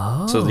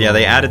 So yeah,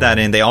 they added that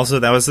in. They also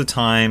that was the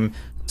time.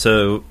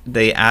 So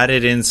they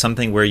added in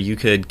something where you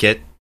could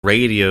get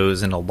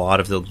radios in a lot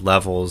of the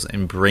levels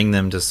and bring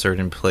them to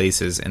certain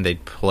places, and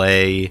they'd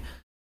play.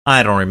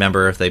 I don't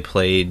remember if they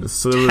played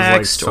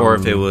text or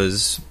if it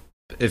was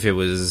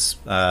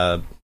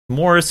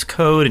Morse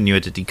code and you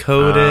had to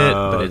decode it,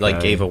 but it like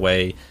gave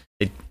away.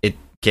 It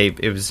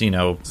was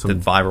the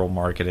viral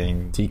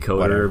marketing decoder.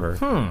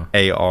 Whatever.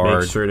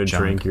 AR. Make sure to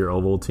junk. drink your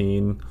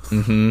Ovaltine.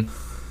 Mm-hmm.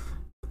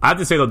 I have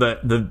to say though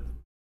that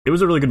it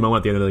was a really good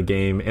moment at the end of the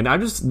game,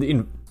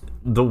 and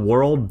the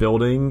world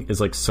building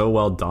is like so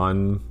well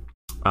done.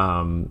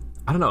 I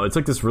don't know, it's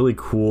like this really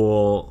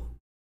cool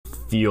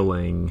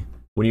feeling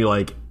when you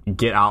like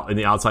get out in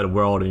the outside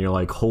world and you're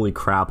like, holy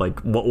crap, like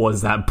what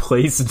was that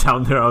place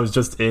down there I was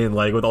just in,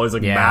 like with all these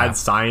like mad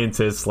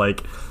scientists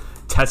like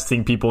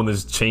testing people in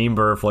this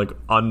chamber for like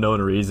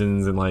unknown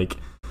reasons. And like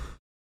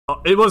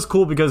it was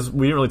cool because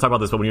we didn't really talk about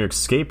this, but when you're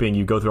escaping,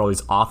 you go through all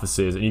these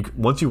offices, and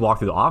once you walk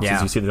through the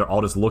offices, you see that they're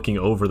all just looking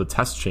over the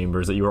test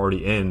chambers that you were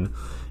already in.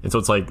 And so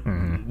it's like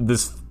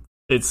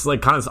it's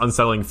like kind of this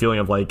unsettling feeling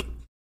of like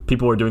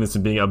people are doing this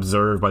and being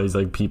observed by these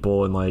like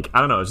people, and like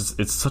I don't know,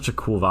 it's such a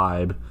cool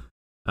vibe.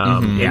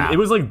 And it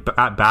was like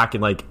back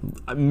in like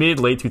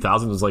late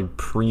 2000s was like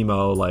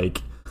primo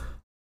like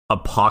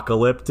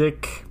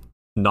apocalyptic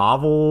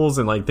novels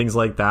and like things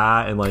like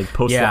that, and like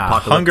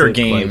post-apocalyptic Hunger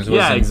Games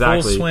like, was exactly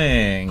in full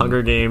swing.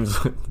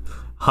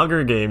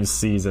 Hunger Games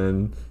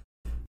season.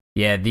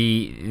 Yeah,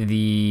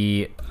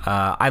 the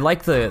I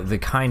like the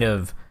kind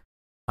of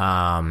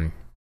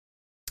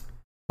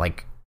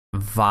like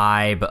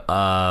vibe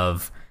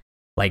of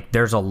like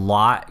there's a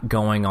lot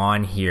going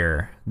on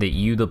here that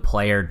you the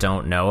player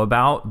don't know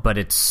about, but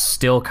it's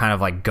still kind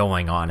of like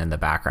going on in the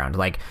background.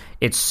 Like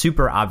it's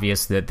super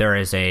obvious that there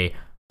is a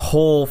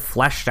whole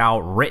fleshed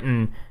out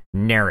written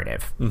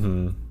narrative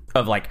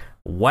of like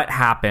what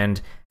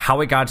happened,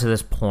 how it got to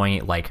this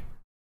point. Like,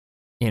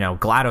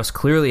 GLaDOS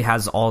clearly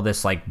has all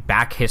this like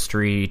back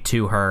history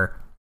to her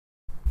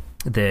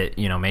that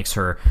makes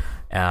her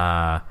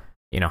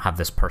have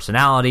this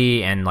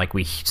personality, and like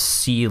we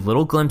see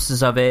little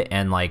glimpses of it,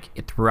 and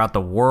like throughout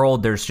the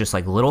world there's just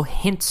like little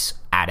hints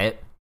at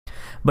it,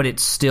 but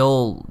it's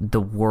still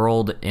the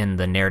world in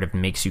the narrative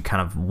makes you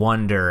kind of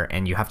wonder,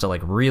 and you have to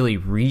like really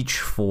reach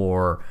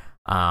for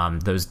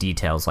those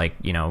details. Like,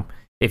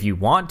 if you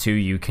want to,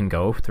 you can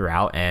go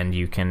throughout and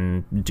you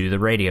can do the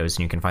radios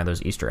and you can find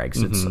those Easter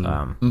eggs. It's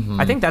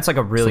I think that's like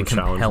a really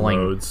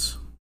compelling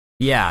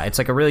it's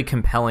like a really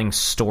compelling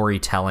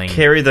storytelling.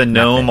 Carry the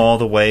gnome all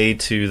the way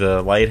to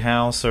the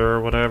lighthouse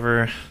or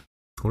whatever.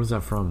 What is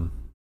that from?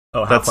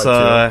 Oh, that's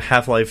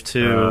Half-Life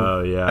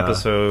 2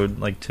 episode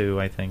like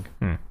 2, I think.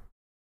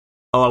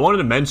 Oh, I wanted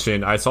to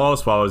mention, I saw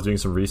this while I was doing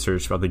some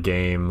research about the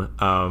game.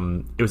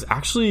 It was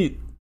actually,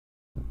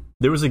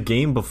 there was a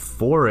game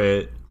before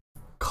it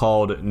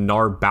called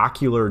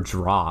Narbacular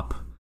Drop.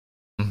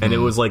 And it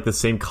was like the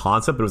same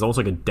concept, but it was almost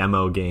like a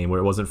demo game where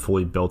it wasn't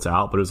fully built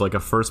out, but it was like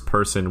a first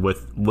person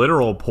with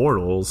literal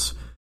portals.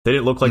 They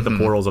didn't look like the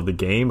portals of the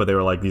game, but they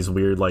were like these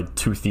weird, like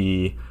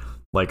toothy,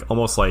 like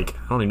almost like,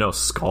 I don't even know,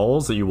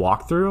 skulls that you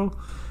walk through.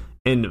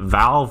 And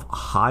Valve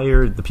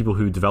hired the people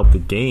who developed the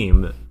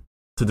game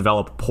to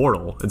develop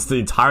Portal. It's the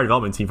entire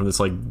development team from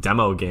this like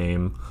demo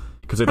game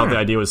because they thought the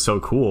idea was so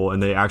cool,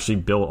 and they actually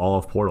built all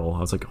of Portal. I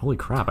was like, holy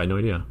crap, I had no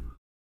idea.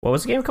 What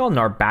was the game called?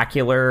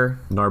 Narbacular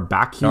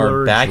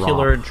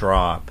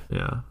Drop.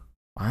 Yeah.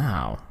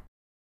 Wow.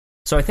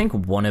 So I think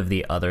one of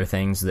the other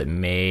things that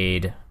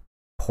made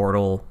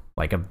Portal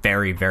like a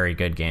very, very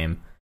good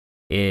game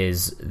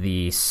is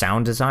the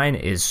sound design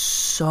is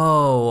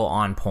so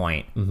on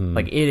point.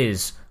 Like it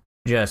is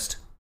just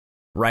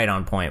right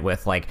on point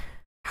with like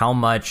how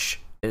much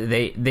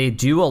they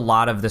do a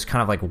lot of this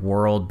kind of like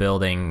world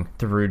building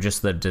through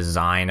just the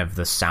design of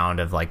the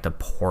sound of like the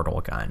portal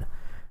gun.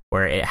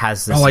 where it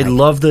has this. Oh, I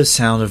love the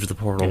sound of the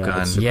portal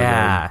gun.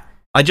 Yeah.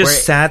 I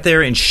just sat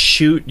there and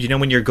shoot. You know,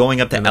 when you're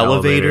going up the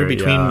elevator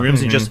between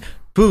rooms and just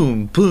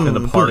boom, boom, and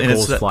the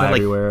particles fly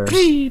everywhere.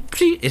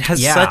 It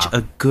has such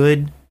a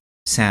good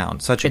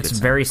sound. It's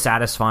very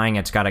satisfying.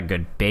 It's got a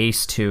good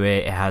bass to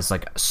it. It has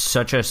like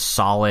such a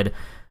solid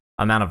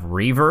amount of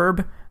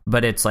reverb,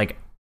 but it's like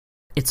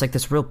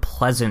this real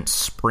pleasant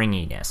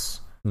springiness.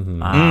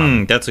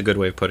 That's a good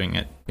way of putting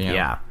it.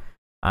 Yeah.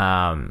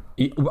 I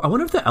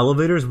wonder if the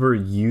elevators were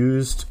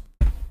used.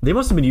 They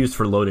must have been used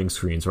for loading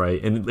screens,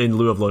 right? In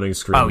lieu of loading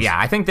screens. Oh yeah,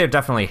 I think they're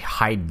definitely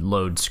hide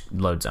load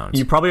zones.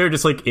 You probably are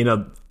just like in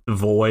a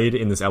void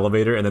in this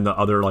elevator, and then the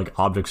other like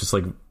objects just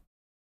like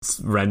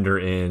render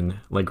in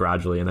like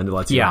gradually, and then it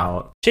lets you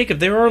out. Jacob,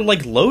 there are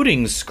like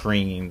loading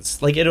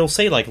screens. Like it'll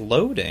say like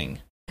loading.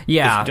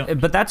 Yeah,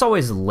 but that's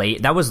always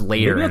late. That was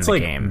later in the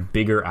like game.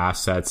 Bigger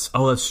assets.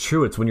 Oh, that's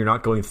true. It's when you're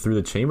not going through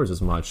the chambers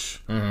as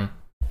much.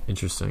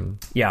 Interesting.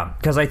 Yeah,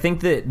 because I think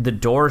that the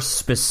doors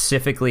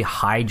specifically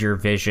hide your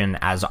vision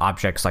as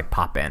objects like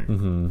pop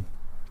in.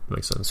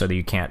 Makes sense. So that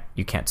you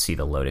can't see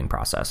the loading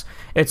process.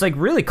 It's like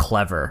really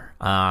clever.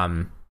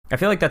 I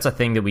feel like that's a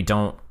thing that we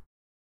don't.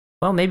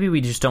 Well, maybe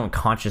we just don't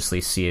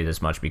consciously see it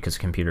as much because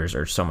computers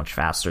are so much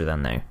faster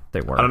than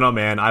they were. I don't know,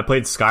 man. I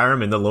played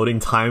Skyrim, and the loading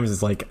times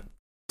is like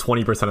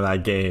 20% of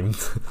that game.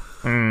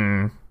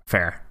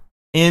 Fair.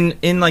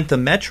 In like the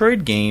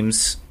Metroid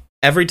games,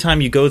 every time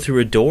you go through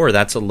a door,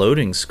 that's a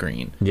loading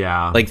screen.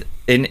 Yeah. Like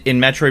in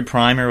Metroid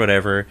Prime or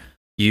whatever,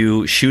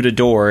 you shoot a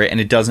door and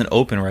it doesn't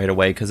open right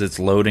away because it's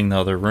loading the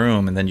other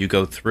room, and then you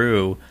go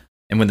through,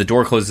 and when the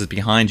door closes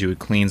behind you, it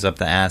cleans up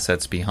the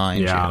assets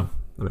behind you. Yeah,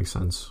 that makes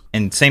sense.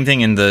 And same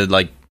thing in the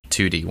like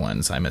 2D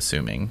ones, I'm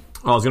assuming.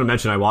 Oh, I was going to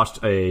mention, I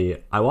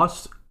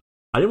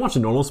didn't watch a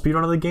normal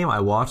speedrun of the game. I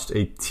watched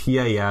a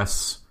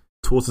TAS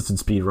tool-assisted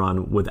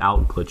speedrun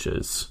without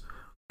glitches.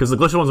 Because the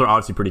glitched ones are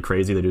obviously pretty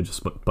crazy. They do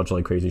just a bunch of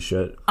like crazy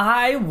shit.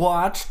 I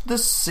watched the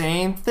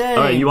same thing.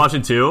 All right, you watched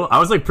it too? I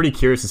was like pretty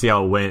curious to see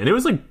how it went. And it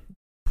was like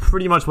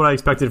pretty much what I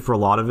expected for a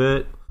lot of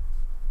it.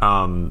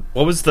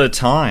 What was the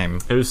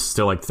time? It was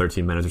still like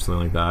 13 minutes or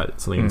something like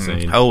that. Something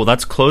insane. Oh,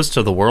 that's close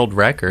to the world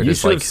record. You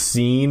should have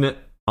seen,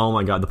 oh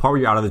my god, the part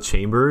where you're out of the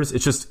chambers.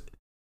 It's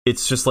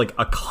just like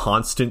a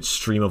constant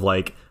stream of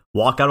like,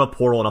 walk out of a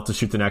portal enough to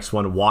shoot the next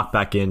one, walk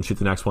back in, shoot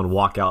the next one,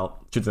 walk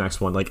out, shoot the next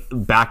one, like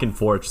back and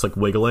forth, just like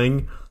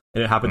wiggling,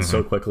 and it happens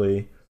so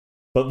quickly.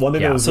 But one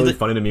thing that was really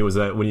funny to me was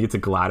that when you get to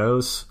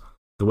GLaDOS,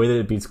 the way that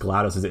it beats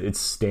GLaDOS is it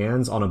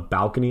stands on a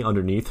balcony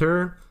underneath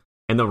her,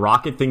 and the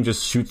rocket thing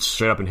just shoots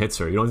straight up and hits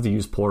her. You don't have to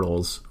use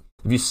portals.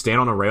 If you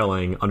stand on a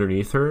railing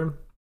underneath her,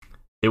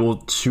 it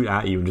will shoot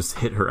at you and just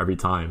hit her every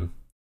time.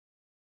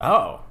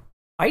 Oh,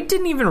 I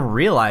didn't even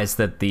realize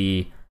that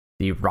the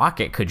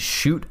rocket could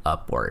shoot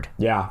upward.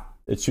 Yeah,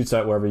 it shoots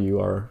at wherever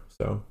you are.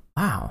 So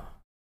wow.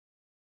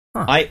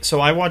 Huh.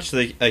 I watched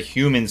a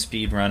human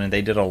speed run, and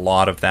they did a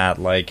lot of that,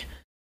 like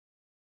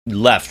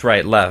left,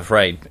 right,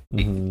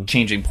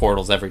 changing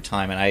portals every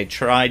time. And I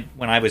tried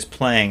when I was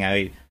playing.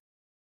 I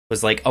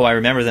was like, oh, I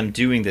remember them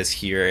doing this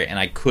here, and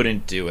I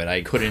couldn't do it.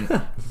 I couldn't.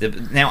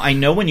 Now I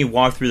know when you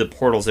walk through the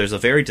portals, there's a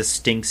very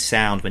distinct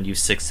sound when you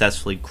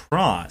successfully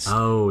cross.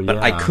 Oh yeah. But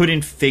I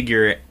couldn't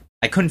figure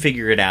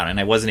it out, and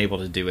I wasn't able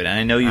to do it. And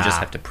I know you just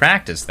have to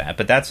practice that,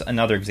 but that's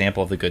another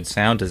example of the good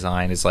sound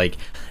design, is like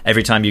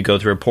every time you go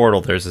through a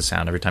portal, there's a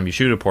sound. Every time you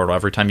shoot a portal,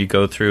 every time you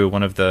go through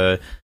one of the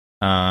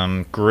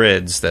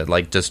grids that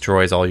like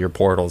destroys all your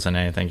portals and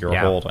anything you're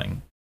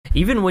holding.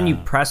 Even when you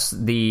press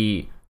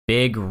the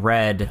big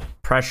red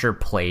pressure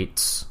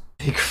plates,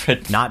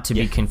 not to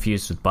be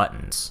confused with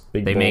buttons,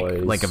 they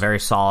make like a very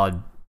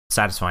solid,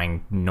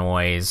 satisfying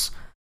noise.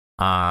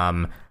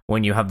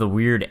 When you have the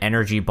weird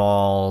energy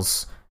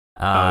balls,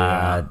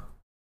 I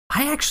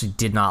actually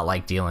did not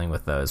like dealing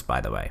with those, by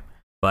the way.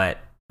 But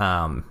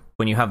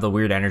when you have the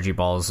weird energy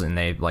balls and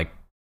they like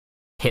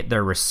hit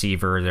their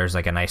receiver, there's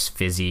like a nice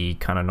fizzy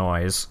kind of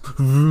noise.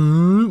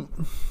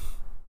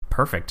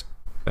 Perfect.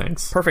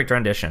 Thanks. Perfect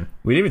rendition.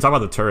 We didn't even talk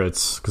about the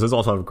turrets, because those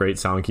also have great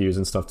sound cues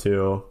and stuff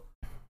too.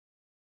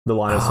 The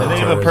line of sight. They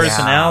have a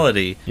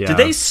personality. Yeah. Did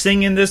they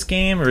sing in this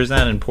game, or is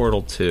that in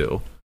Portal 2? I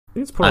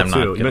think it's Portal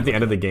 2. Even at the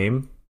end of the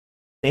game.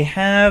 They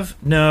have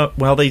no.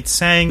 Well, they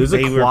sang. There's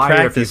they a were choir.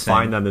 practicing. If you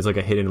find them, there's like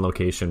a hidden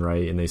location,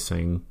 right? And they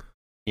sing.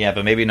 Yeah,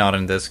 but maybe not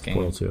in this game.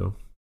 Portal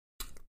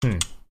 2.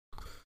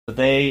 But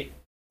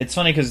it's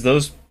funny because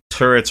those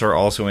turrets are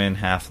also in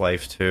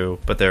Half-Life 2,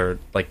 but they're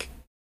like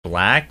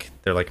black.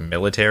 They're like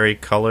military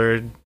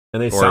colored.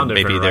 And they sound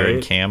different, maybe they're right?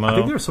 in camo. I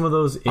think there's some of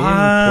those in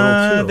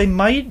Portal 2. They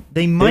might.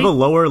 They have a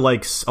lower,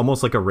 like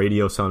almost like a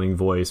radio sounding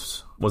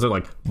voice. Was it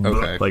like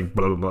okay, like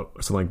blah, blah, blah,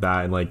 or something like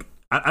that? And like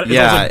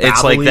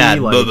it's like that.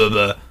 Blah, blah,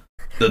 blah.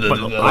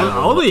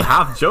 I'm only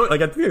half joking.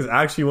 Like I think it's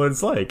actually what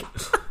it's like.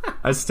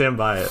 I stand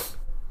by it.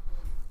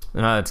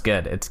 No, it's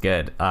good. It's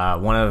good.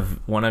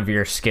 One of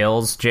your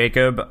skills,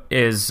 Jacob,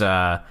 is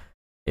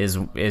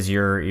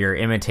your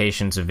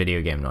imitations of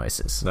video game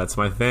noises. That's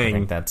my thing. I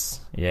think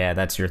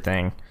that's your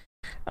thing.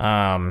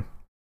 I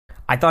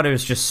thought it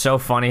was just so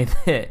funny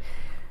that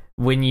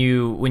when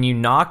you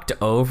knocked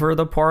over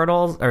the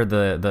portals or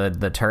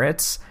the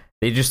turrets,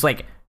 they just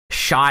like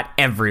shot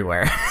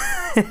everywhere.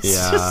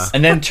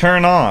 And then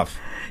turn off.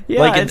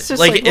 Yeah, like it's just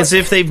like as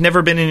if they've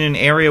never been in an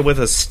area with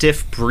a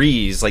stiff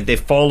breeze. Like they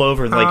fall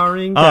over and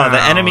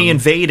the enemy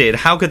invaded.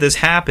 How could this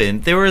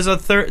happen? There was a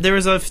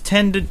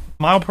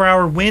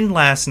 10-mile-per-hour wind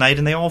last night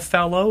and they all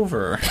fell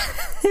over.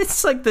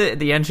 It's like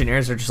the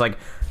engineers are just like,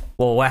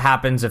 well, what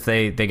happens if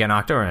they get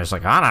knocked over? And it's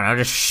like, I don't know,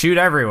 just shoot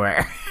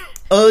everywhere.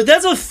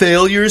 That's a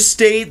failure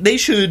state. They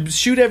should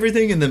shoot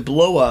everything and then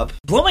blow up.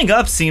 Blowing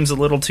up seems a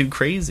little too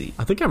crazy.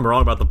 I think I'm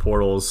wrong about the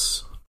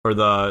portals or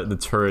the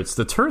turrets.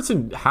 The turrets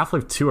in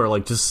Half-Life 2 are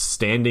like just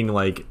standing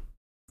like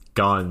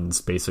guns,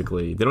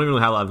 basically. They don't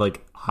even have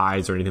like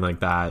eyes or anything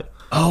like that.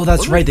 Oh,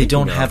 that's right. They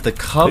don't have the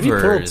covers.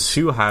 Maybe Portal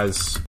 2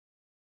 has...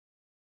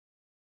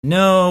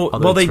 No,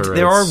 well, turrets.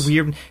 there are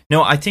weird...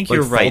 No, I think like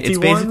you're right. It's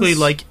basically ones?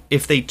 like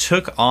if they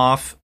took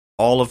off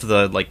all of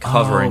the like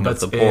covering of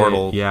the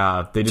portal.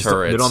 Yeah, they just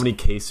don't have any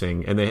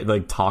casing, and they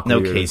like talk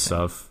weird and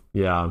stuff.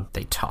 Yeah,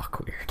 they talk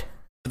weird.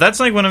 But that's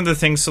like one of the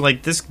things. So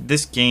like this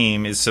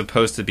game is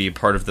supposed to be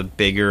part of the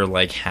bigger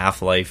like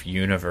Half-Life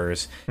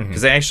universe,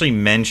 because they actually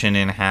mention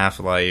in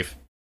Half-Life,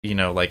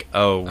 like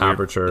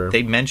Aperture.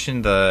 They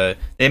mention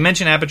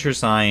Aperture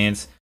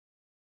Science.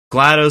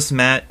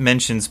 GLaDOS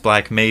mentions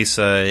Black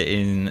Mesa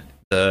in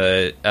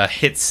the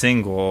hit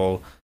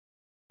single,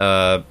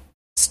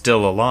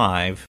 "Still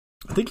Alive."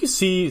 I think you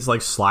see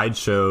like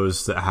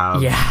slideshows that have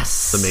the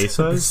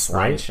mesas,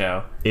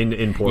 slideshow right?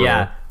 in Portal.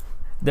 Yeah,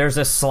 there's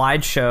a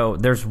slideshow.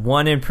 There's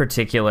one in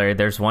particular.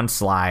 There's one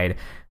slide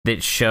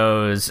that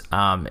shows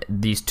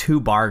these two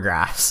bar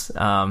graphs.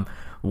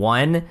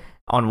 One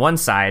on one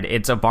side,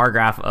 it's a bar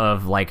graph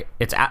of like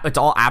it's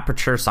all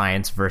Aperture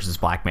Science versus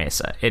Black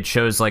Mesa. It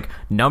shows like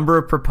number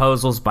of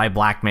proposals by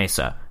Black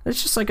Mesa.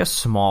 It's just like a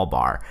small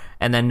bar.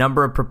 And then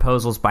number of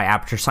proposals by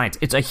Aperture Science.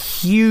 It's a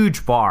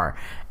huge bar.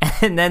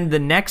 And then the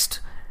next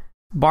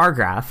bar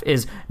graph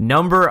is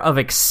number of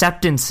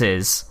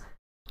acceptances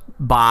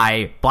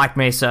by Black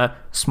Mesa,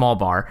 small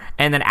bar.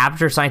 And then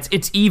Aperture Science,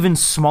 it's even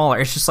smaller.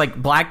 It's just like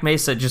Black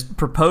Mesa just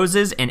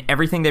proposes and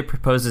everything they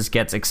proposes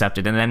gets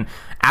accepted. And then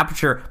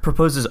Aperture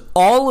proposes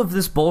all of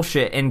this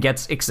bullshit and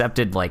gets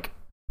accepted like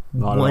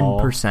not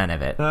 1%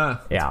 of it.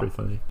 That's pretty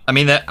funny. I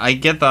mean, I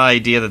get the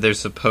idea that they're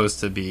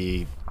supposed to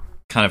be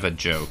kind of a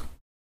joke.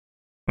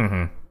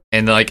 Mm-hmm.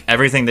 And like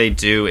everything they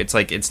do, it's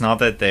like it's not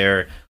that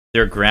their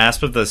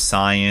grasp of the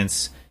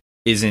science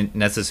isn't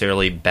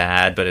necessarily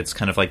bad, but it's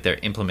kind of like their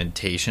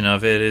implementation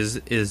of it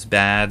is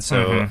bad.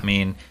 So I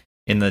mean,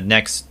 in the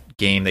next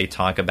game they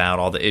talk about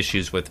all the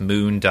issues with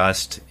moon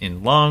dust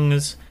in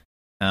lungs,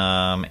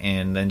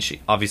 and then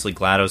obviously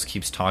GLaDOS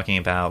keeps talking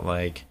about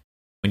like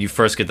when you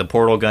first get the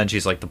portal gun,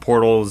 she's like the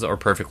portals are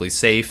perfectly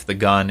safe, the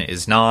gun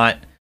is not.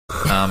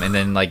 And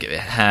then like it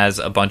has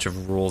a bunch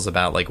of rules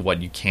about like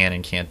what you can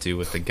and can't do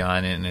with the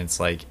gun, and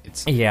it's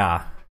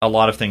a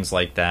lot of things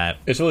like that.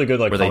 It's really good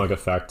like comic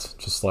effect,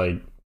 just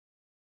like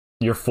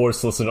you're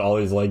forced to listen to all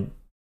these like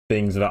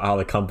things about how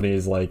the company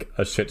is like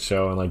a shit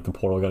show and like the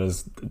portal gun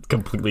is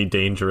completely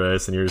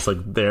dangerous, and you're just like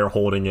there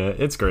holding it.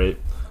 It's great.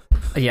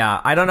 Yeah,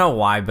 I don't know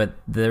why, but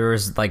there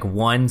was like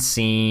one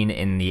scene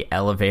in the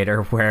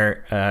elevator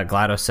where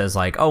GLaDOS says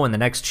like, "Oh, in the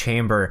next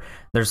chamber,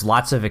 there's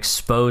lots of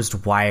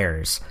exposed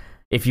wires.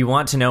 If you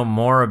want to know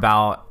more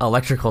about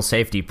electrical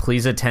safety,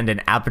 please attend an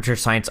Aperture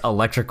Science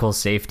electrical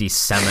safety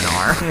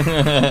seminar."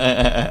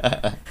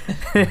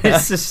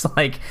 It's just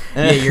like,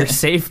 yeah, your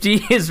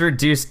safety is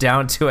reduced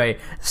down to a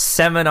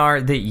seminar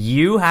that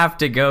you have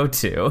to go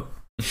to.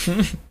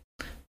 So,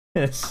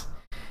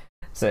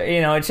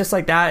 it's just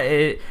like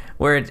that,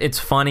 where it's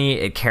funny,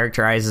 it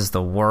characterizes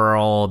the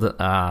world.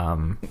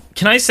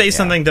 Can I say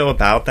something, though,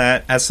 about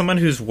that? As someone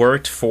who's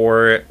worked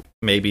for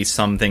maybe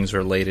some things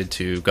related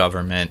to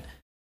government,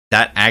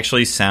 that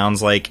actually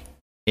sounds like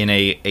in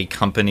a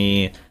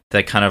company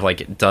that kind of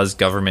like does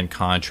government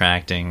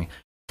contracting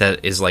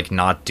that is like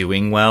not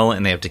doing well,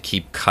 and they have to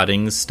keep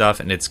cutting stuff,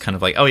 and it's kind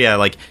of like, oh yeah,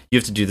 like you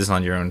have to do this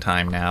on your own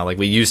time now. Like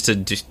we used to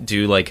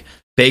do like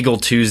Bagel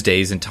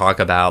Tuesdays and talk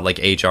about like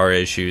HR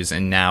issues,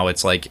 and now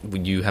it's like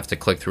you have to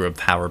click through a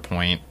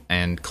PowerPoint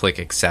and click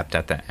accept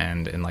at the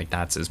end, and like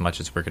that's as much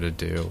as we're gonna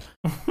do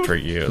for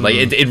you. Like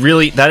it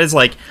really, that is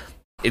like,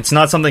 it's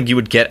not something you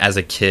would get as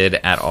a kid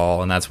at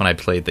all, and that's when I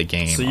played the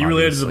game. So you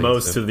related the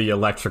most to the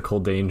electrical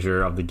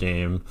danger of the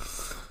game.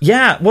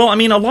 Yeah, well, I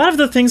mean, a lot of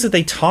the things that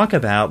they talk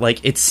about,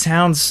 like, it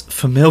sounds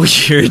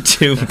familiar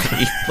to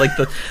me. Like,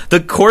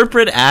 the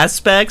corporate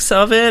aspects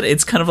of it,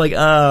 it's kind of like,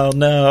 oh,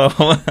 no.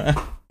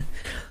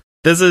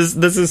 This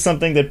is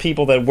something that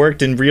people that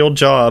worked in real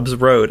jobs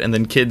wrote, and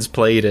then kids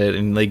played it,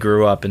 and they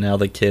grew up, and now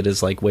the kid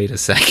is like, wait a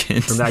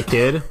second. From that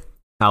kid,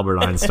 Albert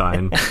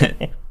Einstein.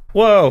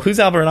 Whoa, who's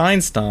Albert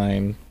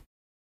Einstein?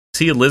 Is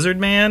he a lizard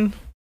man?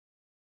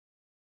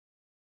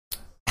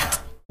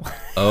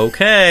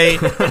 Okay.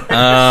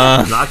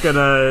 I'm not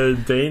gonna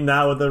deign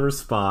that with a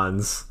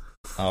response.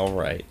 All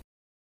right.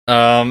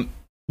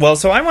 Well,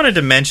 so I wanted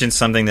to mention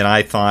something that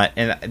I thought,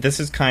 and this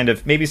is kind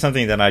of maybe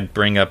something that I'd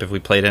bring up if we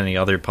played any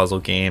other puzzle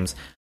games.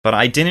 but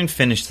I didn't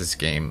finish this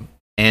game.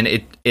 And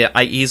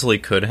I easily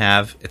could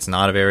have. It's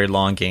not a very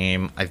long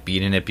game. I've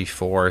beaten it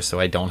before, so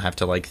I don't have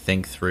to like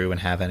think through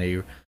and have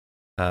any,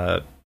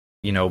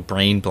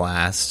 brain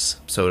blasts,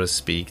 so to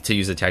speak, to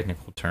use a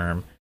technical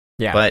term.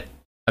 Yeah. But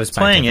I was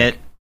playing it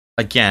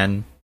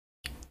again,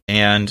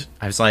 and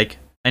I was like,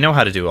 I know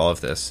how to do all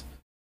of this.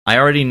 I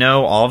already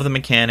know all of the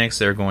mechanics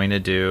they're going to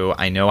do.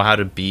 I know how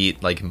to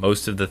beat like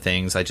most of the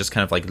things. I just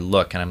kind of like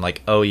look, and I'm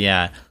like, oh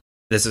yeah,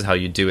 this is how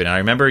you do it. And I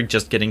remember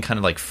just getting kind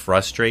of like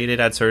frustrated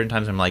at certain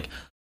times. I'm like,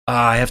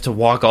 I have to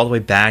walk all the way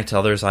back to the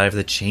other side of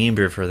the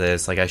chamber for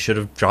this. Like, I should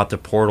have dropped the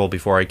portal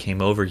before I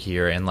came over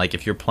here. And like,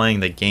 if you're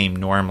playing the game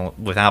normal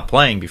without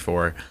playing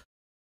before,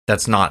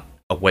 that's not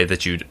a way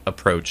that you'd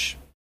approach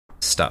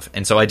stuff.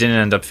 And so I didn't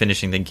end up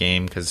finishing the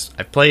game because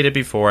I've played it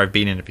before, I've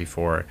beaten it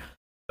before.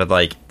 But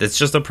like, it's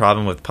just a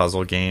problem with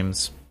puzzle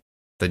games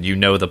that you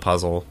know the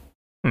puzzle.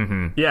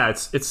 Mm-hmm. Yeah,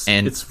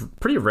 it's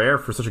pretty rare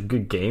for such a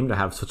good game to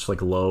have such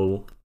like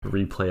low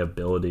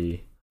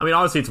replayability. I mean,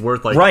 obviously, it's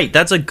worth like right.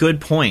 That's a good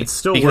point. It's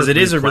still because worth it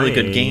is a really replaying,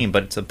 good game,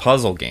 but it's a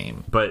puzzle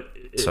game. But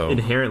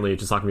inherently,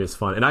 it's just not gonna be as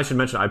fun. And I should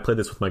mention, I played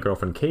this with my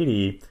girlfriend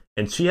Katie,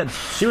 and she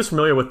was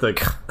familiar with the.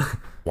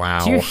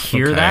 Wow. Do you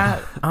hear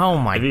that? Oh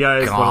my god! If you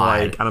guys want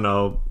to like, I don't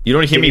know, you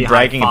don't hear me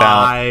bragging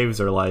about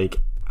or like,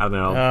 I don't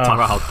know, talk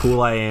about how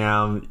cool I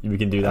am. We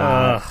can do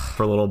that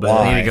for a little bit.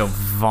 I need to go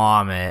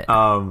vomit.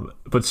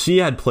 But she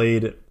had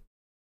played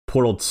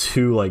Portal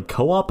 2 like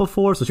co-op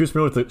before, so she was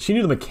familiar with she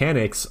knew the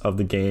mechanics of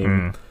the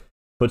game,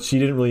 but she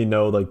didn't really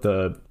know like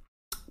the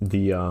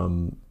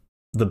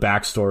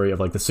backstory of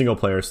like the single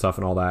player stuff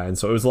and all that. And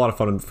so it was a lot of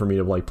fun for me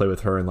to like play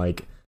with her and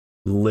like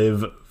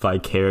live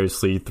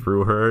vicariously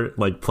through her,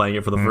 like playing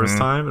it for the first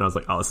time. And I was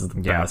like, oh, this is the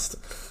best.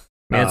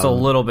 It's a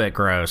little bit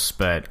gross,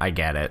 but I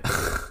get it.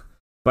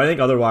 But I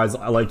think otherwise,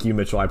 like you,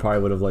 Mitchell, I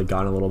probably would have like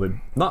gotten a little bit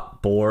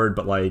not bored,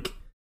 but like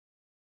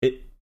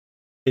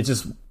it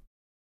just,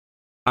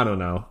 I don't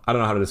know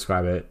how to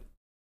describe it.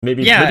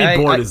 Maybe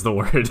bored is the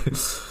word.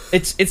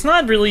 It's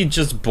not really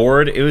just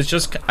bored. It was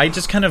just I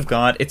just kind of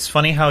got. It's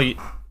funny how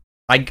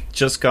I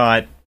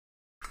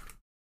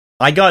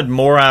got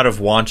more out of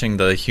watching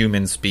the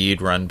human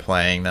speed run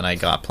playing than I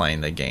got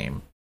playing the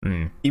game.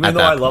 Even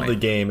though I love the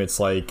game, it's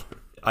like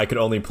I could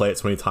only play it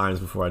so many times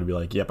before I'd be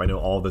like, yep, I know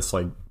all this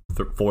like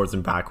forwards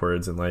and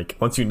backwards, and like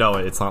once you know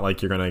it, it's not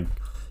like you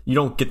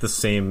don't get the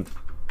same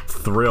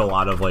thrill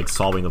out of like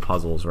solving the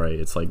puzzles, right?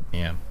 It's like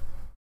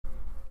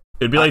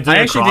it'd be like doing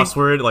a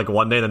crossword like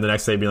one day, and then the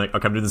next day being like,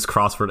 okay, I'm doing this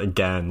crossword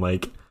again,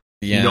 like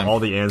you know all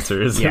the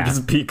answers. It'd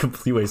just be a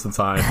complete waste of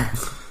time.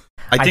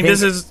 I think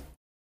this is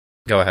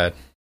go ahead.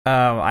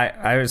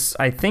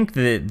 I think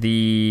that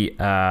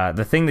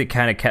the thing that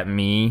kind of kept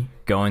me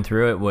going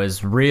through it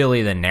was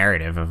really the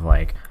narrative of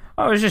like,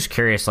 I was just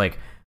curious like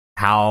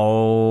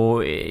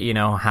how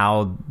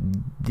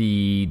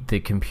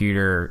the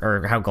computer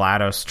or how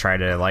GLaDOS tried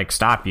to like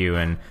stop you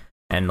and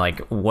like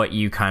what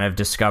you kind of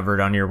discovered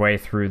on your way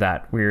through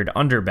that weird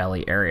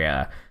underbelly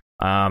area,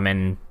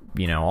 and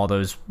all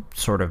those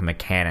sort of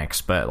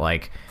mechanics. But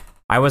like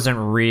I wasn't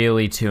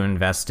really too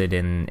invested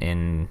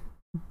in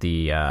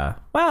the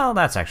well,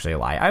 that's actually a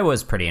lie. I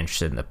was pretty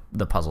interested in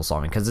the puzzle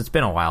solving because it's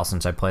been a while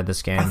since I played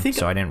this game,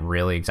 so I didn't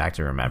really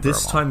exactly remember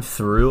this time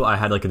through. I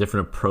had like a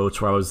different approach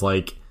where I was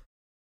like,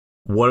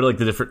 what are like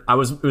the different, it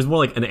was more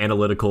like an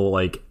analytical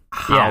like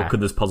how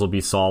could this puzzle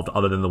be solved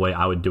other than the way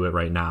I would do it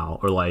right now,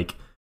 or like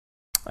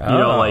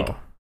like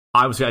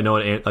obviously I know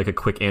like a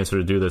quick answer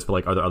to do this, but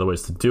like are there other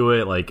ways to do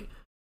it, like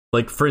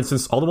for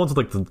instance all the ones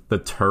with like the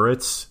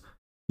turrets,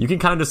 you can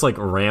kind of just like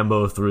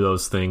Rambo through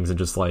those things and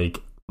just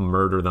like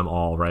murder them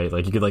all, right?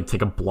 Like you could like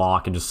take a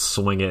block and just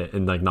swing it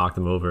and like knock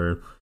them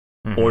over,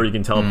 or you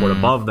can teleport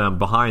above them,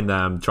 behind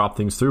them, drop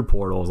things through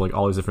portals, like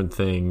all these different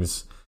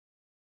things.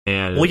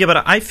 And well, yeah,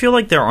 but I feel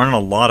like there aren't a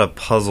lot of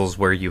puzzles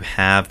where you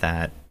have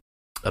that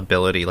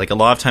ability. Like a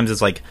lot of times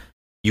it's like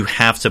you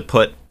have to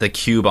put the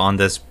cube on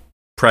this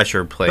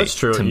pressure plate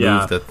to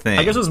move the thing.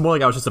 I guess it was more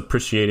like I was just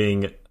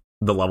appreciating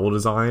the level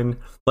design.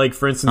 Like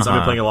for instance,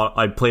 I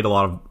played a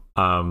lot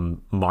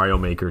of Mario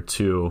Maker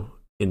 2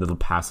 into the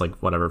past like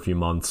whatever few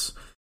months,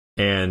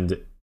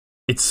 and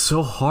it's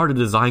so hard to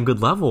design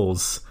good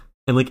levels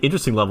and like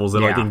interesting levels that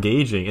are like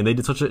engaging, and they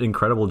did such an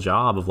incredible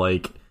job of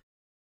like,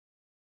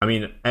 I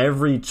mean,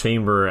 every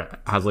chamber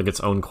has like its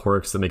own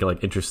quirks that make it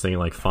like interesting and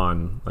like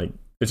fun. Like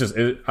it's just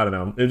I don't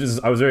know,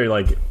 I was very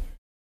like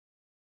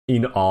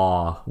in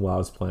awe while I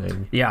was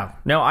playing. Yeah,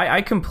 no,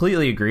 I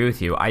completely agree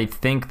with you. I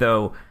think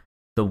though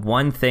the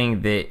one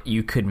thing that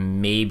you could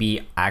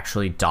maybe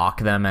actually dock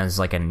them as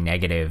like a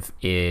negative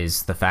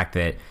is the fact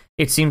that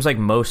it seems like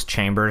most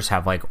chambers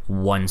have like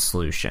one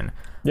solution.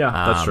 Yeah,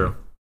 that's true.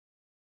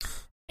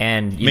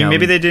 And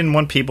maybe they didn't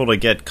want people to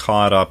get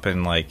caught up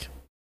in like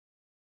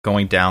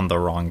going down the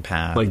wrong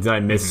path. Like, did I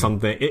miss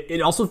something?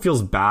 It also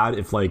feels bad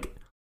if like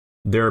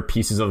there are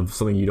pieces of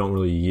something you don't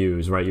really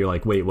use, right? You're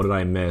like, wait, what did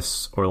I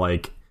miss? Or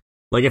like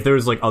if there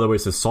was like other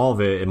ways to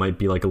solve it, it might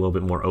be like a little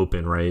bit more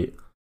open, right?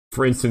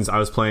 For instance, I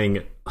was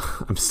playing,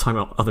 I'm just talking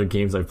about other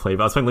games I've played,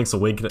 but I was playing Link's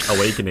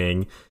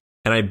Awakening,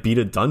 and I beat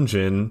a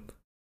dungeon,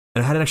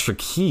 and I had an extra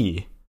key.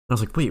 And I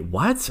was like, wait,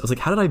 what? I was like,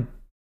 how did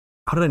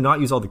I not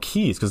use all the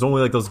keys? Because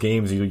normally like those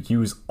games, you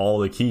use all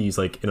the keys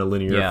like in a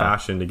linear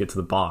fashion to get to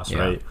the boss,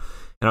 right?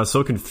 And I was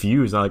so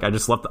confused. I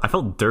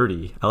felt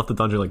dirty. I left the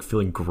dungeon like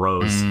feeling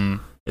gross.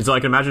 And so I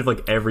can imagine if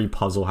like every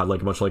puzzle had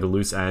like a bunch of like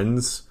loose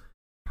ends.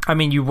 I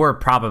mean, you were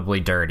probably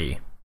dirty.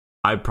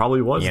 I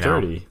probably was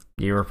dirty.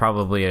 You were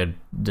probably a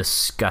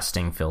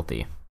disgusting,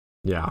 filthy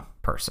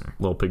person.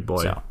 Little pig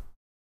boy. So,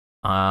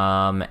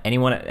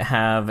 anyone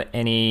have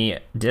any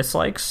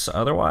dislikes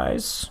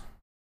otherwise?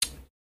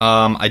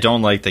 I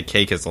don't like the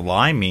cake is a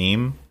lie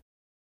meme.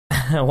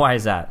 Why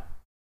is that?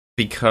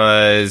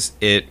 Because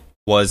it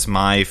was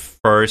my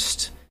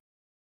first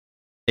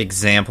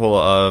example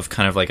of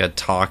kind of like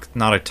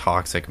not a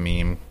toxic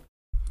meme,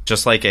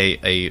 just like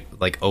a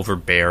like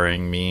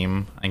overbearing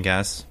meme, I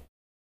guess.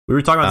 We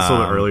were talking about this a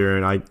little bit earlier,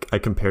 and I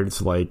compared it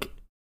to like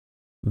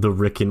the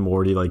Rick and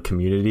Morty like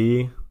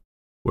community,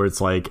 where it's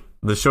like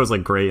the show's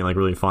like great and like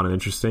really fun and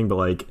interesting, but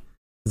like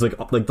it's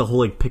like the whole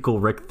like Pickle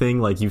Rick thing,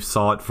 like you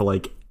saw it for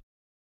like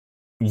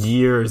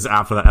years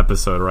after that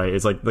episode, right?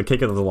 It's like the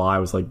cake of the lie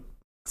was like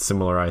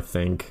similar, I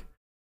think.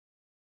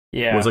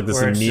 Yeah, it was like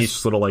this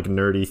niche little like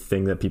nerdy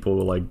thing that people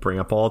would like bring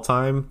up all the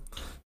time.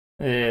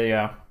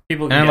 Yeah.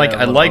 People and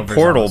I like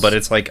Portal, but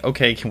it's like,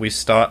 okay, can we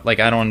stop? Like,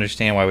 I don't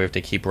understand why we have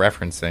to keep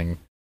referencing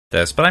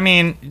this. But I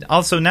mean,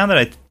 also now that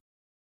I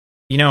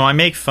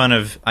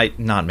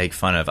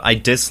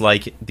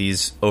dislike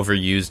these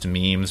overused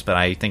memes, but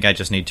I think I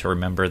just need to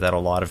remember that a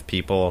lot of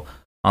people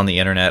on the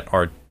internet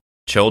are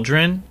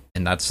children,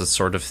 and that's the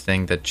sort of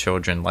thing that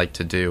children like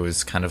to do,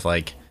 is kind of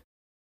like,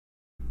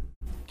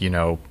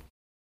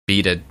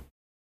 beat a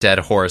dead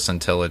horse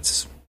until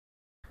it's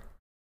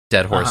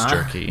dead horse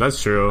jerky.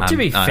 That's true. To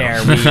be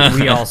fair,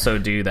 we also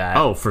do that.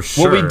 Oh, for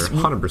sure.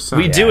 100%.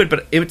 We do it,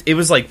 but it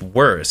was like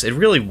worse. It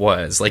really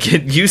was. Like,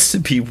 it used to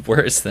be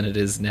worse than it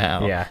is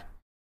now. Yeah.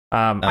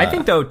 I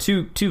think, though,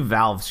 to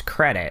Valve's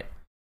credit,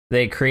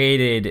 they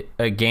created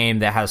a game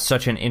that has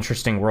such an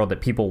interesting world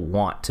that people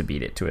want to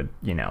beat it to a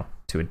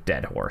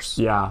dead horse.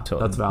 Yeah,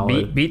 that's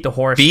valid. Beat the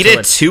horse. Beat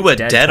it to a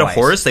dead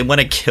horse? They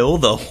want to kill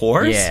the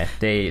horse? Yeah,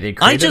 they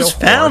created I just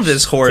found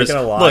this horse.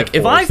 Look,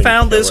 if I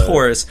found this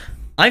horse,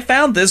 I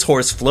found this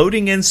horse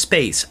floating in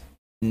space.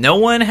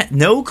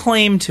 No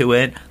claim to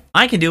it.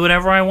 I can do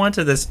whatever I want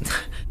to this.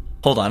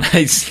 Hold on.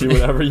 Do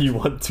whatever you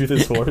want to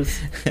this horse.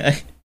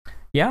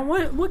 Yeah,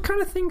 what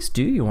kind of things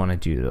do you want to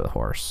do to the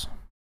horse?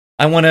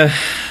 I want to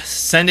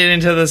send it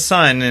into the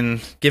sun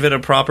and give it a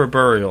proper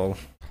burial.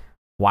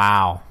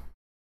 Wow.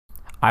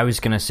 I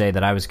was going to say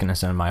that I was going to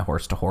send my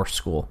horse to horse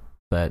school,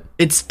 but...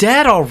 It's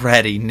dead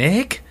already,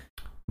 Nick.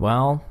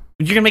 Well...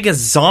 You're going to make a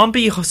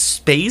zombie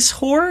space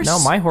horse? No,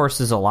 my horse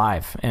is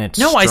alive, and it's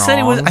No, I said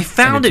it was... I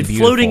found it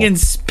beautiful. Floating in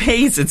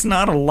space. It's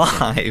not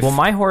alive. Well,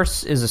 my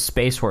horse is a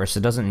space horse.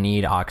 It doesn't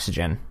need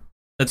oxygen.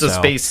 That's a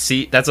space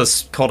sea.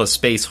 That's called a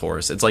space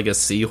horse. It's like a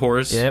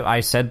seahorse. Yeah,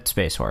 I said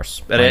space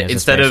horse. But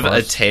instead of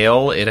a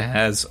tail, it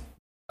has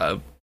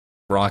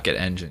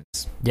rocket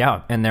engines.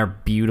 Yeah, and they're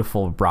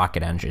beautiful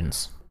rocket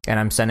engines. And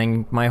I'm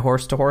sending my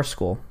horse to horse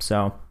school,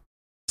 so...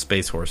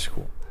 Space horse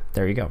school.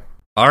 There you go.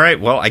 All right,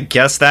 well, I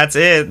guess that's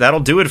it.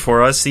 That'll do it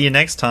for us. See you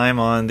next time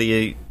on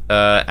the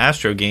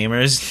Astro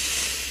Gamers.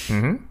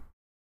 Mm-hmm.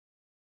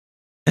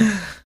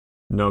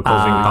 No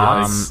closing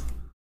thoughts?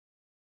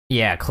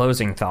 Yeah,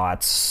 closing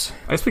thoughts.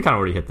 I guess we kind of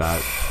already hit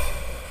that.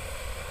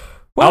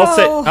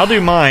 Well, I'll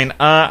do mine.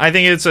 I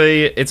think it's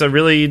a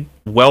really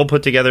well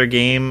put together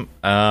game,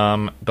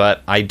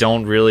 but I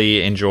don't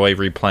really enjoy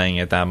replaying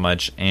it that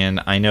much.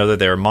 And I know that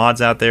there are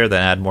mods out there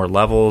that add more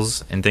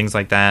levels and things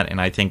like that.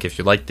 And I think if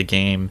you like the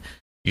game,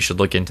 you should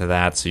look into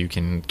that so you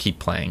can keep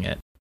playing it.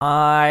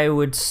 I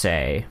would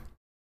say,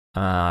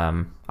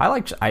 I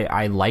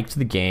liked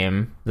the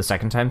game the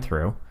second time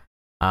through.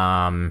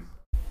 I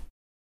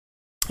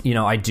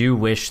do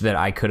wish that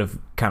I could have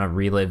kind of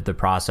relived the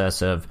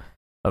process of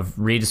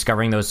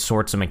rediscovering those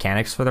sorts of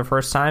mechanics for the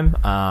first time.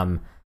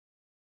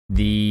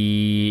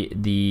 The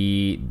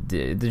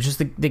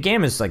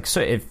game is like,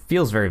 so it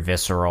feels very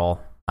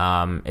visceral.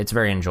 It's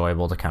very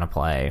enjoyable to kind of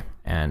play,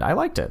 and I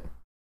liked it.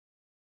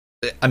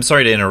 I'm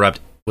sorry to interrupt.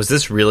 Was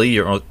this really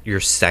your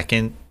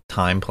second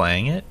time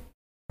playing it?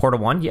 Portal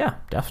 1? Yeah,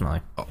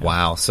 definitely. Oh,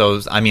 wow. So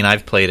I mean,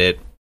 I've played it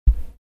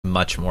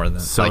much more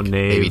than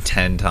maybe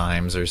 10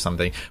 times or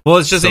something. Well,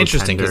 it's just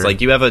interesting because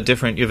like you have a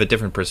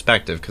different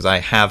perspective, because I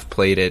have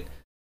played it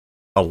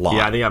a lot.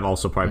 Yeah, I think I've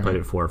also probably played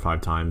it 4 or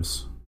 5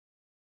 times.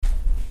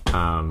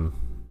 But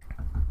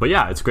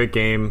yeah, it's a great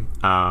game.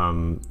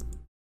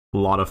 A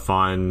lot of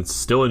fun,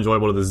 still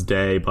enjoyable to this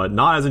day, but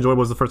not as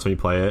enjoyable as the first time you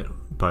play it.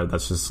 But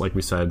that's just, like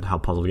we said, how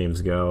puzzle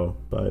games go.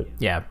 But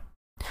yeah,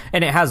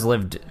 and it has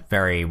lived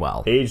very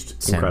well, aged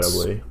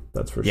incredibly.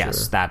 That's for sure.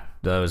 Yes,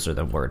 those are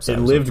the words. It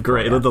lived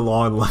great. It lived a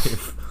long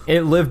life.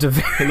 It lived a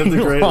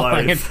great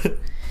life.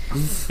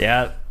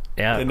 Yeah.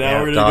 And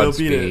now we're gonna go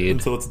beat it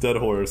until it's a dead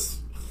horse.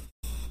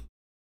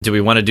 Do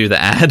we want to do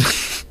the ad?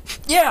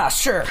 Yeah,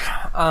 sure.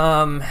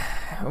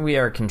 We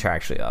are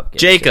contractually obligated.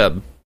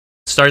 Jacob,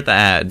 Start the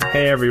ad.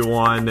 Hey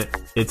everyone,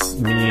 it's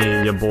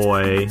me, your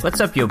boy.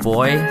 What's up, yo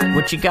boy?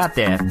 What you got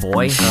there,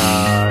 boy?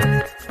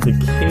 The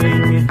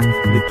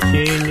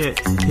king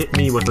hit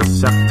me with a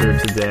scepter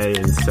today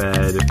and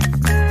said,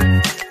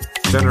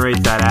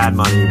 "Generate that ad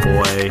money,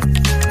 boy."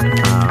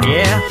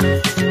 Yeah.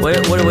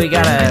 What do we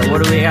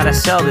gotta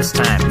sell this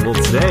time? Well,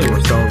 today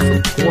we're selling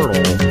some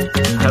Portal.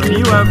 Have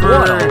you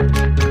ever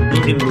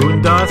eaten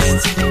moon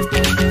dust?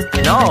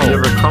 No. You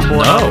ever crumble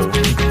it No. up?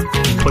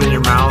 Put it in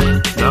your mouth?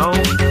 No?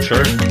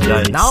 Sure.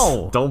 Yikes.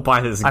 No. Don't buy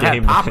this I've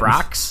game. had Pop then.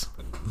 Rocks.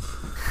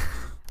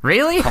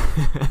 Really?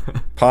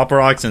 Pop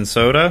Rocks and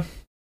soda?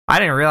 I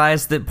didn't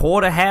realize that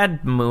Porter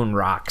had moon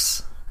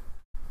rocks.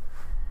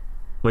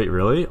 Wait,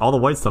 really? All the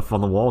white stuff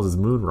on the walls is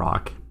moon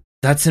rock.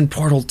 That's in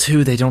Portal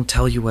 2. They don't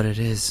tell you what it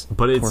is.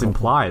 But it's Portal.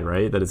 implied,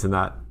 right? That it's in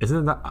that. Isn't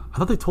it that? I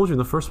thought they told you in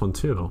the first one,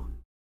 too.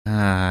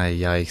 Ah,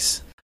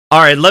 yikes. All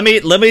right, let me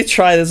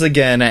try this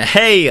again.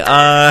 Hey,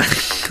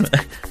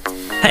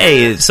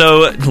 hey,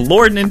 so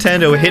Lord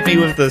Nintendo hit me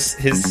with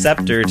his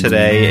scepter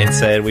today and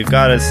said we've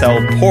got to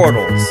sell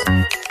portals.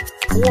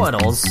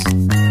 Portals?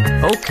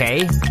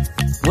 Okay.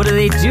 What do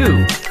they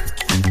do?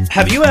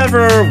 Have you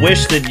ever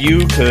wished that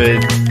you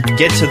could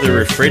get to the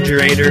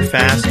refrigerator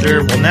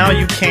faster? Well, now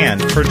you can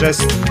for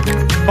just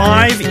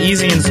 5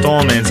 easy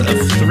installments of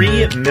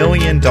 $3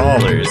 million.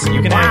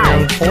 You can have your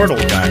own portal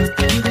gun.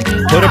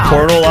 Put a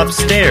portal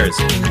upstairs.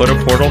 Put a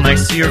portal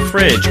next to your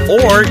fridge,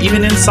 or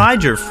even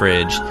inside your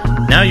fridge.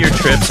 Now your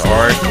trips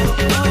are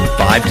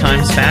 5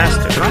 times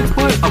faster. Can I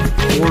put a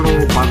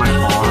portal by my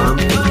arm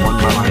and one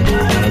by my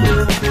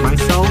head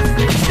myself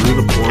through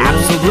the portal?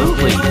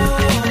 Absolutely.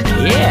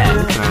 Yeah.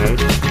 Okay.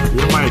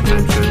 You have my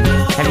attention.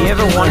 Have you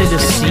ever wanted to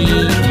see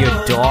your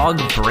dog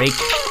break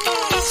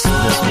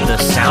the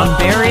sound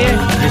barrier?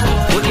 Just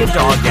put your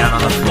dog down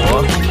on the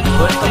floor,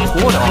 put a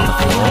portal on the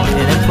floor,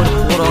 and then put a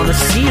portal on the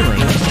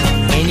ceiling,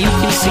 and you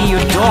can see your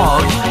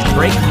dog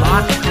break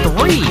Mach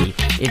 3.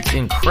 It's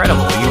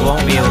incredible. You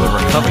won't be able to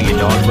recover your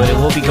dog, but it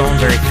will be going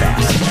very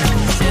fast.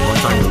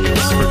 What's on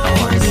use for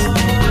dogs?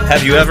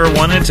 Have you ever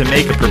wanted to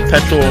make a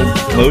perpetual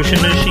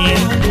motion machine?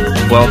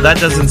 Well, that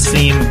doesn't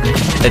seem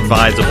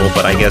advisable,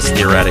 but I guess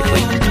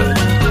theoretically you could.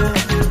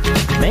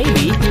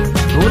 Maybe.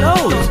 Who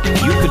knows?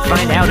 You could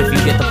find out if you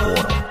get the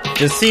portal.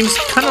 It seems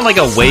kind of like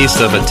a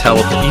waste of a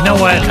teleport. You know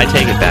what? I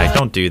take it back.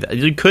 Don't do that.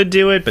 You could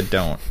do it, but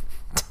don't.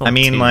 I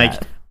mean, do like...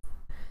 that.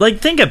 Like,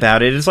 think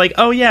about it. It's like,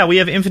 oh yeah, we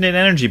have infinite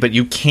energy, but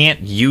you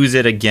can't use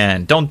it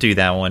again. Don't do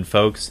that one,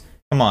 folks.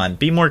 Come on,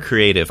 be more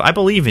creative. I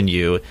believe in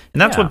you,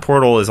 and that's Yeah. what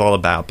Portal is all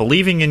about.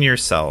 Believing in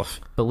yourself.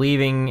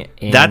 Believing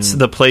in... That's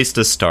the place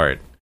to start.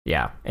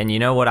 Yeah. And you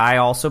know what I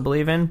also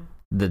believe in?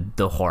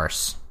 The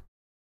horse.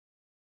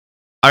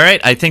 All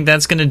right, I think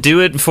that's going to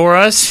do it for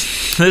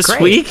us this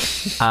Great. week.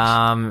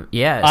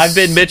 Yes. I've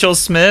been Mitchell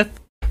Smith.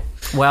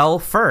 Well,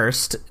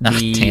 first,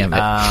 damn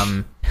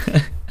it.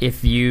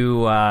 if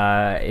you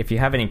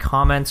have any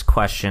comments,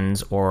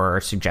 questions,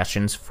 or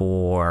suggestions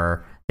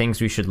for things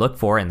we should look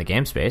for in the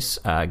game space,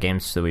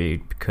 games that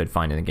we could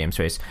find in the game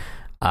space,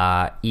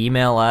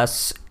 email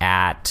us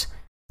at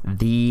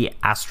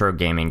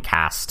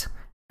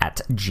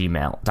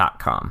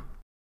theastrogamingcast@gmail.com.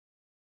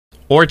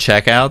 Or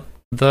check out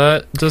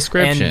the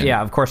description. And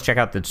yeah, of course, check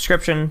out the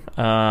description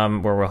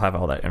where we'll have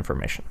all that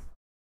information.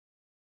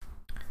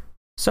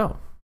 So,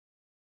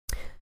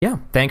 yeah,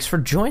 thanks for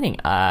joining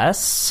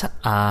us.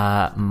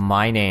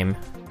 My name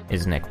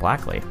is Nick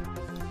Blackley.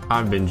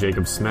 I've been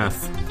Jacob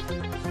Smith.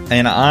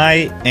 And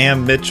I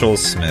am Mitchell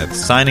Smith,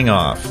 signing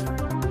off.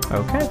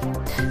 Okay.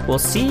 We'll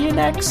see you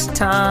next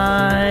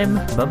time.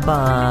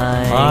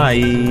 Bye-bye.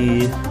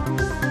 Bye.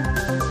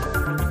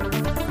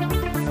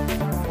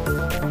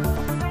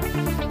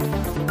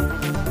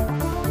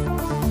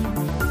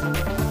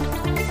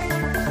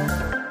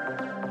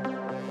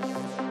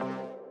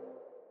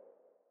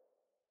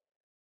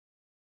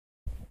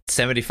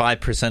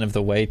 $75% of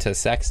the way to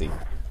sexy.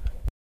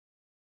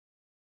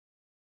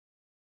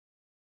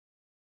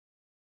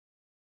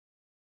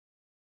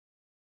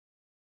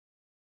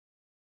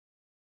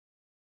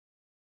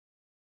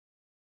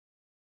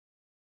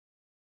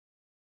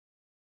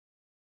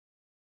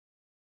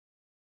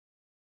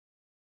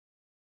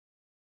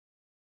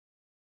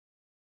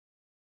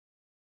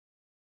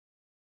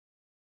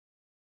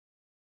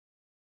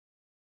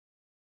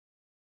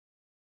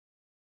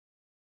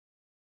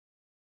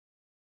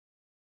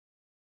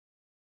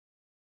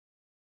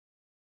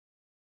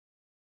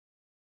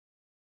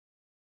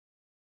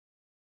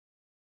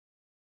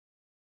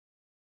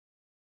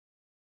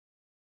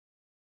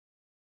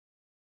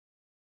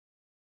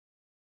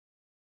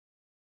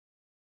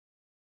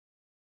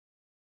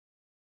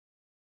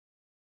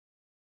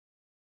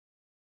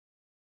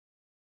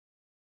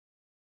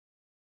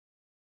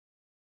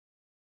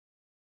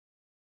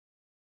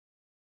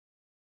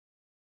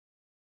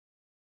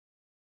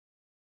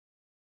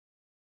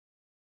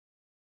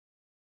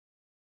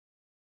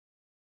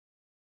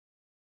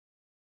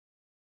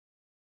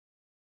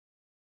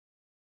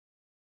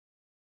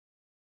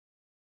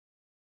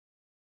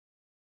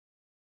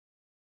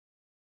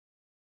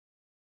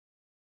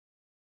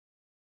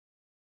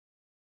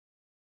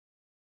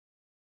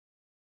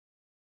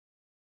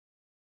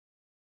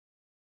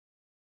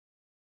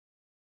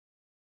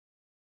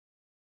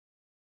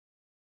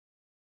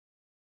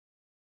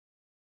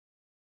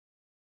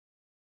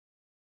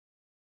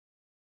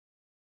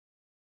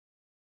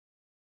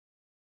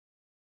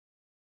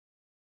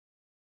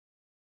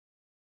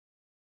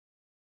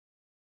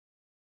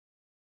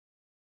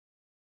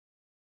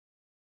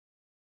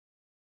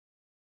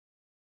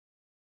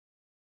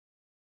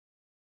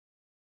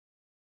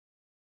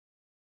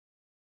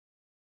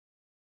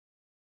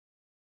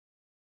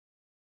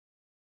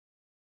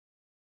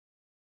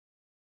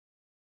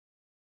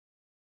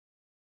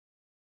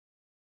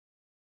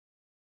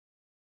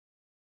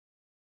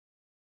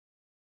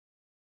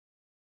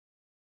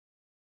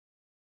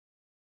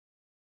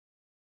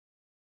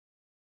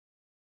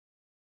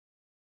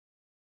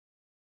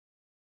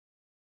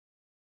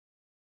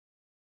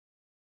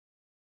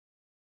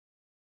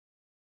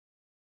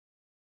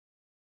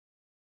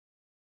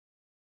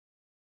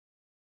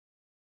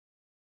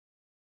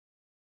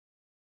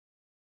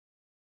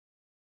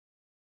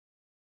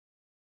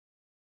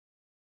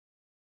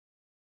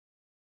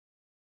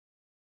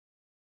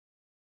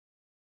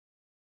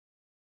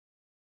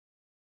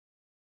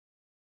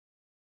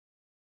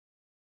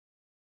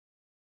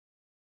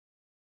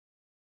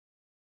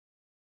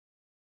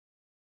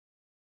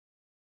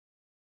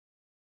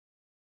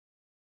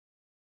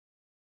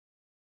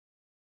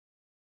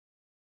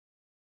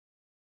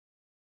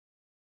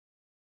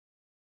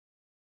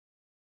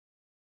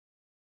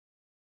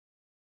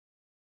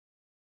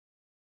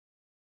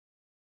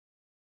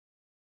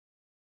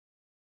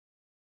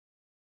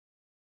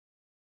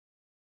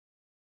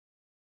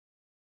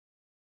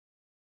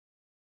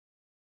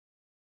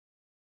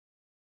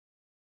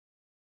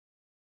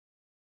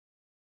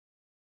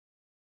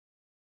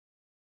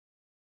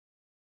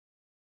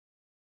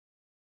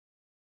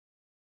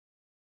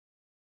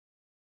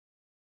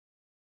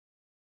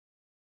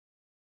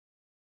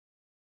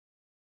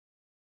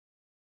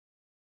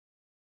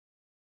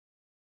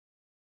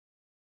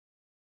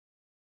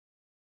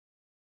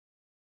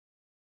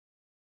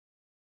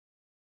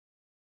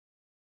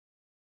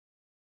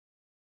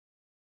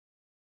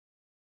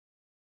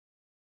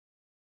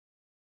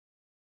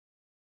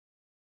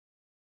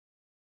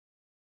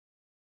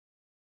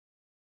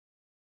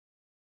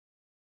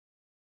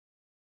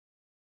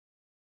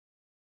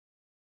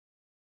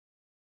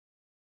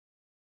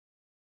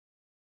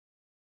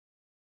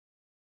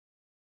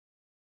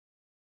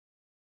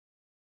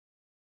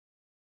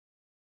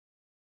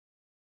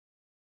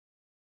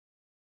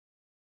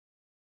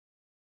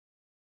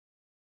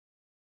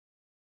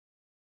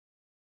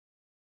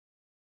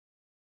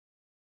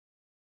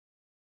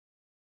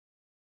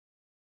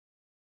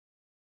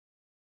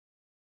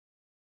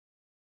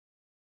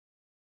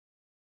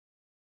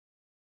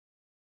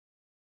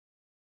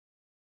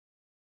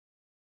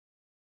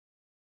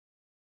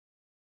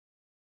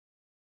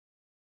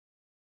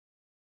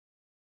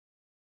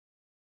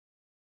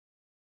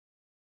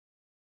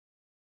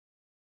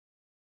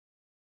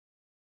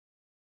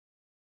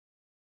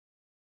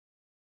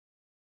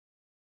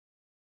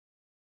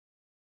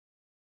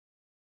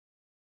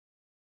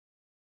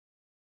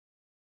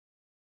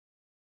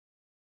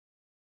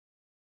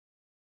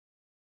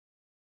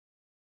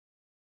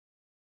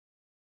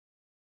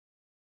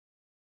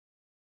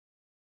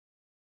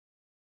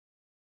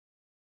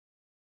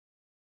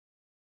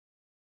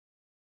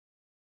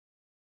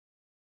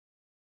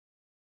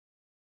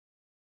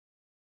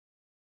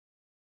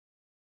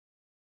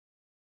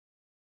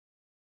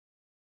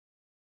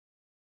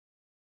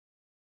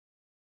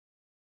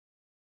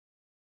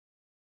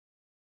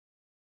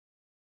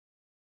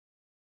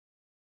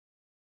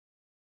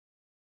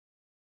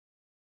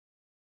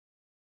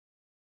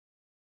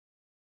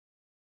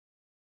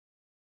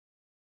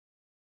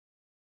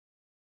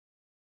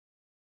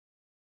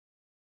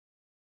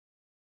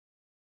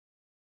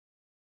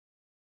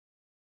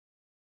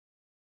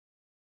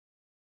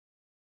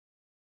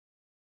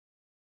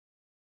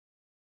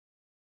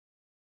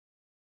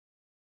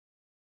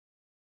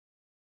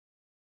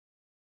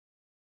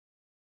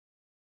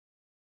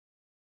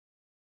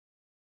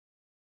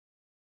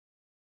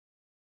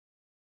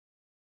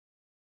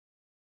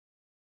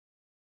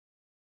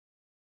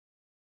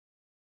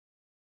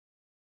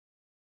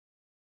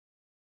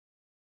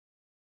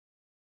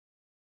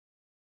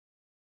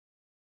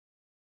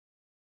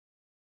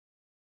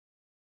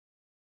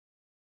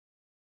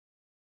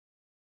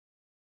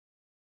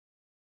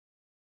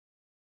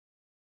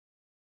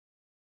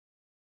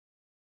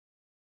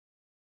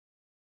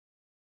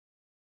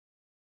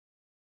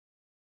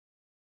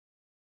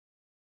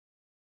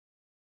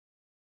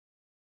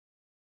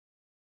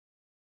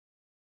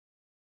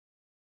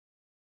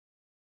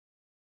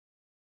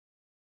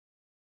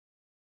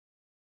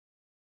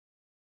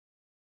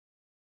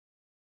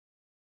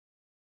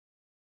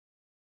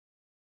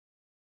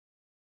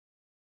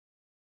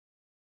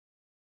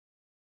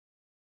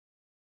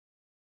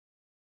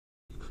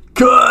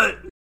 Cut!